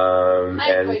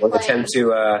 And we'll attempt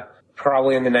to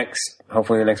probably in the next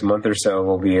month or so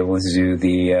we'll be able to do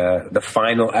the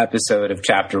final episode of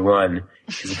Chapter 1.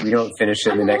 Because if we don't finish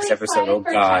it in the next episode, oh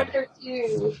God. Chapter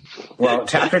 2. Well,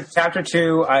 chapter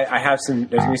 2, I have there's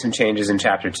going to be some changes in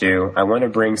Chapter 2. I want to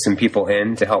bring some people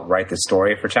in to help write the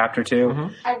story for Chapter 2.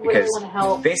 Mm-hmm. I really want to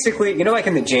help. Basically, like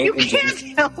in the James... You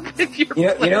can't help if you're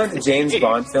in the James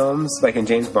Bond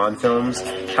films,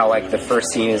 how like the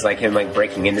first scene is like him like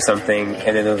breaking into something,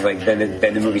 and then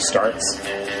then the movie starts.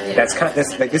 That's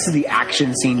this is the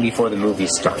action scene before the movie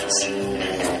starts.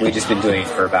 We've just been doing it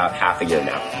for about half a year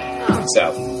now.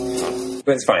 So,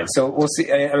 But it's fine. So we'll see.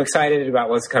 I'm excited about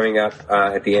what's coming up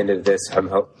at the end of this.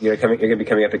 You're going to be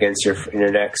coming up against your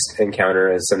next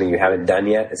encounter as something you haven't done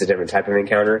yet. It's a different type of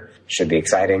encounter. Should be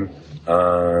exciting.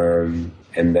 And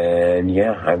then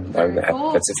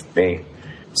that's it for me.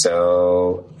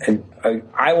 So, and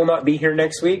I will not be here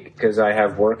next week because I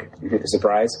have work.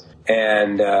 Surprise.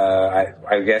 And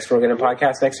I guess we're going to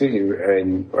podcast next week.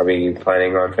 Are we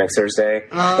planning on next Thursday?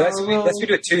 Let's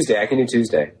do it Tuesday. I can do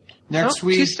Tuesday. Next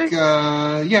week,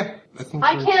 yeah.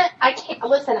 I can't.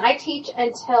 Listen, I teach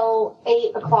until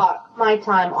 8:00 my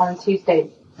time on Tuesdays.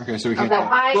 Okay, so we can.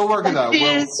 We'll work it out.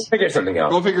 We'll figure something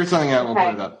out. We'll figure something out. We'll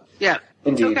put it up. Yeah.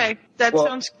 Indeed. Okay, that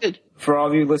sounds good. For all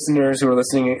of you listeners who are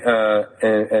listening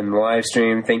and the live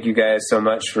stream, thank you guys so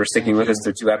much for sticking with us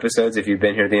through 2 episodes. If you've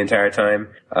been here the entire time,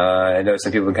 I know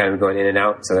some people have been kind of going in and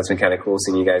out, so that's been kind of cool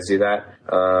seeing you guys do that.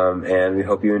 And we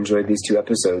hope you enjoyed these 2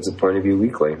 episodes of Point of View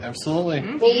Weekly. Absolutely.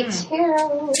 Me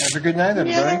too. Have a good night,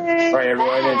 everybody. Yay. All right,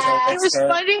 everyone. It was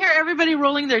fun to hear everybody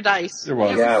rolling their dice. It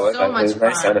was. Yeah, it so much was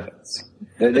nice fun. sound effects.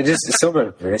 They're just so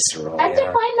much visceral. I have to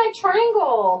find my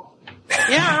triangle.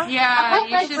 Yeah. Yeah,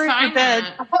 you should find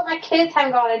that. I hope my kids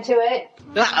haven't gone into it.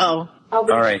 Uh-oh. All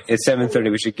right, it's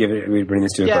 7:30. We bring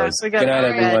this to a close. We Good night,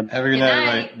 everyone. Have a good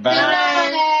night, everybody. Bye.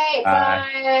 Good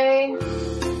night. Bye.